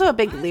also a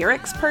big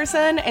lyrics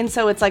person, and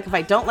so it's like if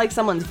I don't like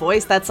someone's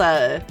voice, that's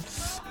a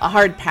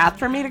hard path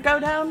for me to go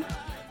down.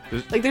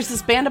 Like, there's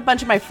this band a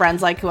bunch of my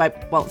friends like, who I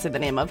won't say the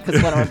name of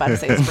because what I'm about to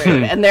say is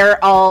rude, and they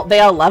all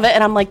love it,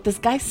 and I'm like, this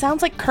guy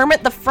sounds like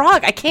Kermit the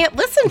Frog. I can't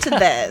listen to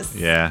this.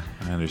 Yeah,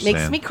 I understand.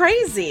 Makes me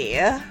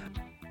crazy.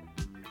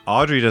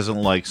 Audrey doesn't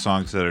like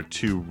songs that are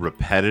too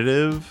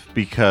repetitive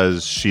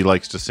because she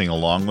likes to sing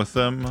along with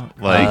them.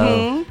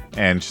 Like,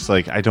 and she's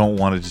like, I don't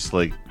want to just,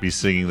 like, be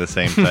singing the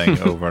same thing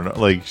over and over.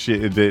 Like,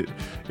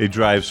 it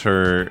drives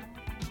her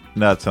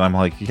nuts. And I'm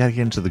like, you got to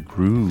get into the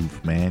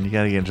groove, man. You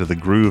got to get into the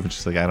groove. And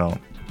she's like,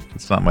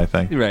 it's not my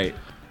thing. Right.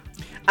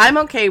 I'm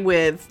okay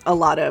with a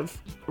lot of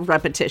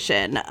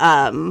repetition.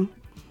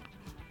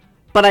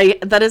 But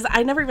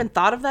I never even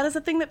thought of that as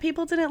a thing that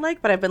people didn't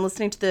like, but I've been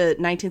listening to the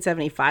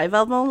 1975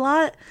 album a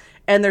lot,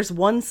 and there's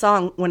one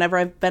song whenever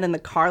I've been in the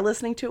car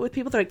listening to it with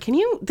people, they're like,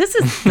 this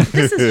is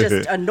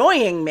just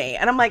annoying me.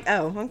 And I'm like,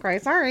 oh, okay,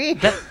 sorry.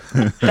 That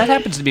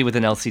happens to me with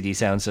an LCD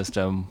sound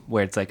system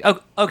where it's like, oh,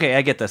 okay,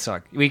 I get this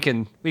song. We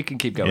can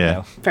keep going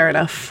now. Fair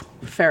enough.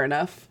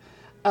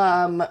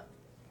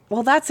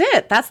 Well, that's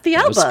it. That's the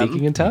album.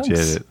 Speaking in tongues.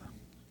 Did it.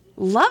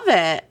 Love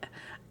it.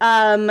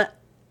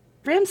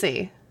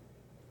 Ramsey,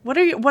 What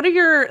are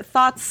your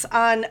thoughts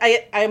on?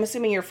 I'm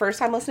assuming your first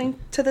time listening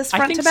to this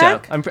front to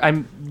back. So.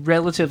 I'm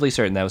relatively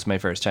certain that was my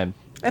first time.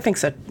 I think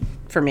so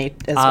for me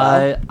as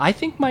well. I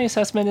think my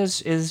assessment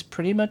is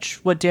pretty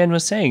much what Dan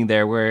was saying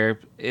there, where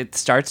it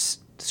starts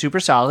super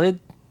solid,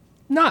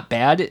 not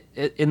bad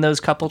in those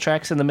couple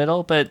tracks in the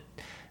middle, but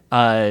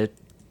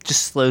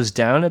just slows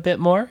down a bit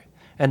more,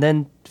 and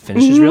then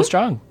finishes real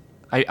strong.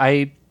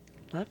 I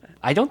Love it.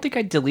 I don't think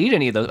I'd delete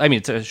any of those. I mean,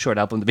 it's a short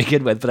album to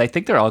begin with, but I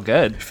think they're all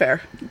good.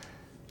 Fair.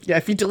 Yeah,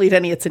 if you delete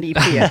any, it's an EP,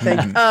 I think.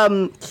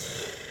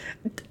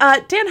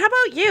 Dan, how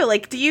about you?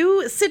 Like, do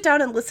you sit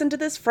down and listen to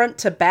this front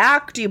to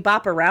back? Do you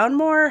bop around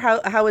more?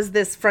 How is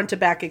this front to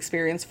back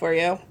experience for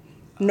you?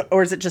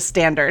 Or is it just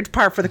standard,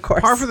 par for the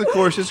course? Par for the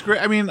course is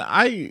great. I mean,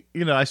 I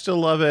still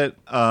love it.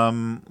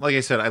 Like I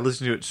said, I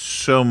listened to it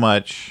so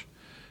much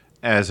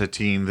as a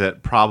teen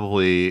that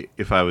probably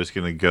if I was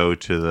going to go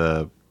to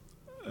the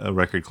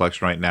record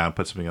collection right now and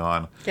put something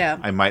on,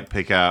 I might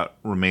pick out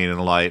Remain in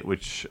Light,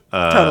 which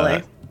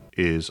totally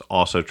is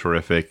also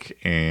terrific,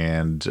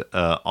 and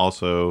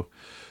also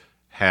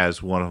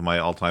has one of my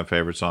all-time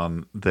favorites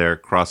on there,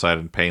 Cross-Eyed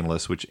and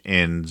Painless, which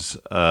ends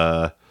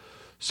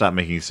Stop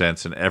Making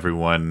Sense, and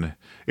everyone...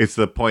 It's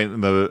the point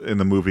in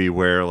the movie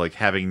where, like,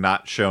 having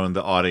not shown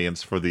the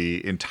audience for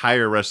the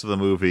entire rest of the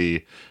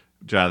movie,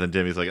 Jonathan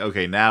Demme's like,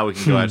 okay, now we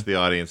can go out to the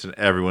audience, and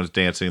everyone's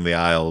dancing in the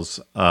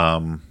aisles.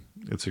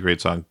 It's a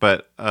great song.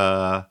 But,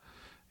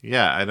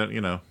 yeah, I don't,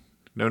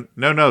 no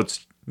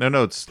notes. No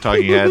notes,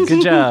 Talking Heads.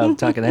 Good job,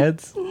 Talking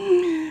Heads.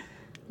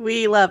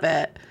 We love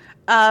it.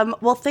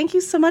 Well, thank you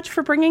so much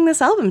for bringing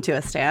this album to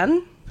us,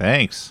 Dan.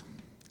 Thanks.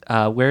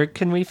 Where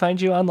can we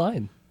find you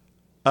online?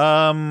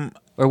 Or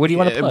what do you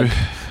want to plug?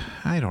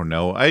 I don't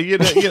know. Well, no.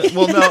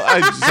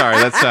 Sorry,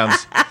 that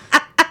sounds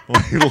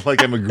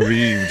like I'm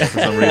aggrieved for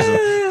some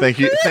reason. Thank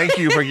you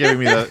for giving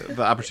me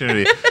the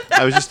opportunity.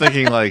 I was just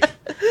thinking, like,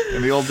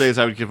 in the old days,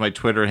 I would give my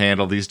Twitter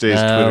handle. These days,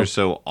 Twitter's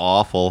so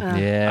awful.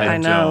 Yeah, I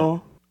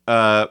know.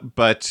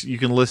 But you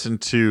can listen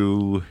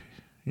to,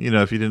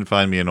 if you didn't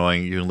find me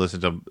annoying, you can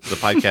listen to the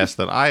podcast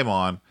that I'm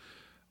on,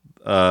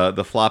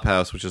 the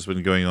Flophouse, which has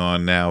been going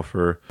on now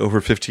for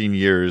over 15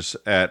 years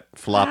at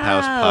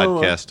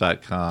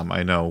flophousepodcast.com.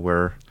 I know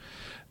we're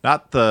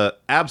not the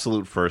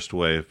absolute first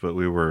wave, but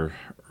we were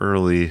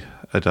early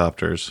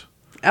adopters.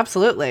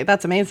 Absolutely.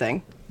 That's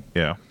amazing.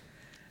 Yeah.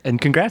 And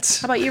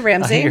congrats. How about you,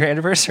 Ramsey? On your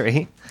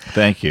anniversary.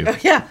 Thank you.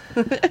 Yeah.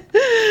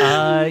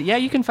 Yeah,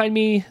 you can find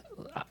me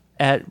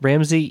at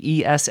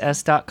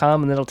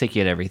RamseyESS.com, and that'll take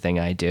you to everything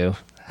I do.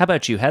 How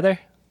about you, Heather?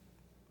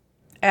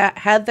 At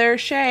Heather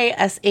Shea,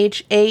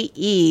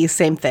 SHAE,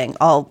 same thing.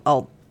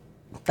 I'll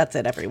that's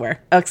it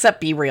everywhere. Except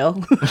Be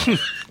Real.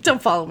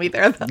 Don't follow me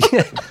there, though.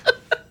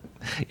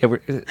 Yeah,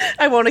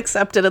 I won't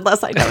accept it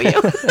unless I know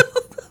you.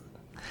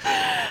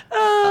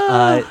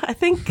 I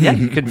think... Yeah,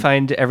 you can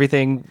find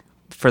everything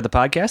for the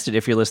podcast at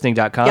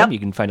ifyou'relistening.com. Yep. You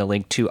can find a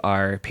link to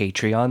our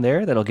Patreon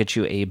there. That'll get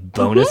you a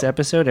bonus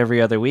episode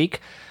every other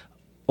week.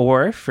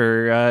 Or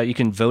you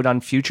can vote on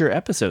future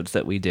episodes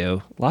that we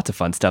do. Lots of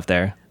fun stuff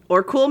there.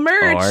 Or cool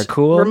merch.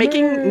 We're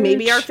making merch.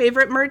 maybe our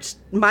favorite merch,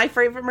 my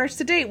favorite merch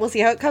to date. We'll see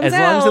how it comes out. As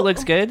long as it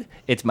looks good,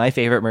 it's my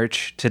favorite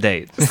merch to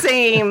date.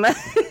 Same.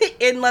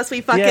 Unless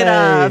we fuck it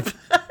up.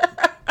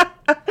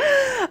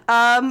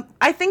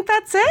 I think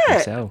that's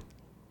it. So,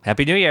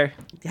 Happy New Year.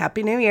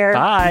 Happy New Year.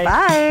 Bye.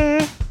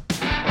 Bye.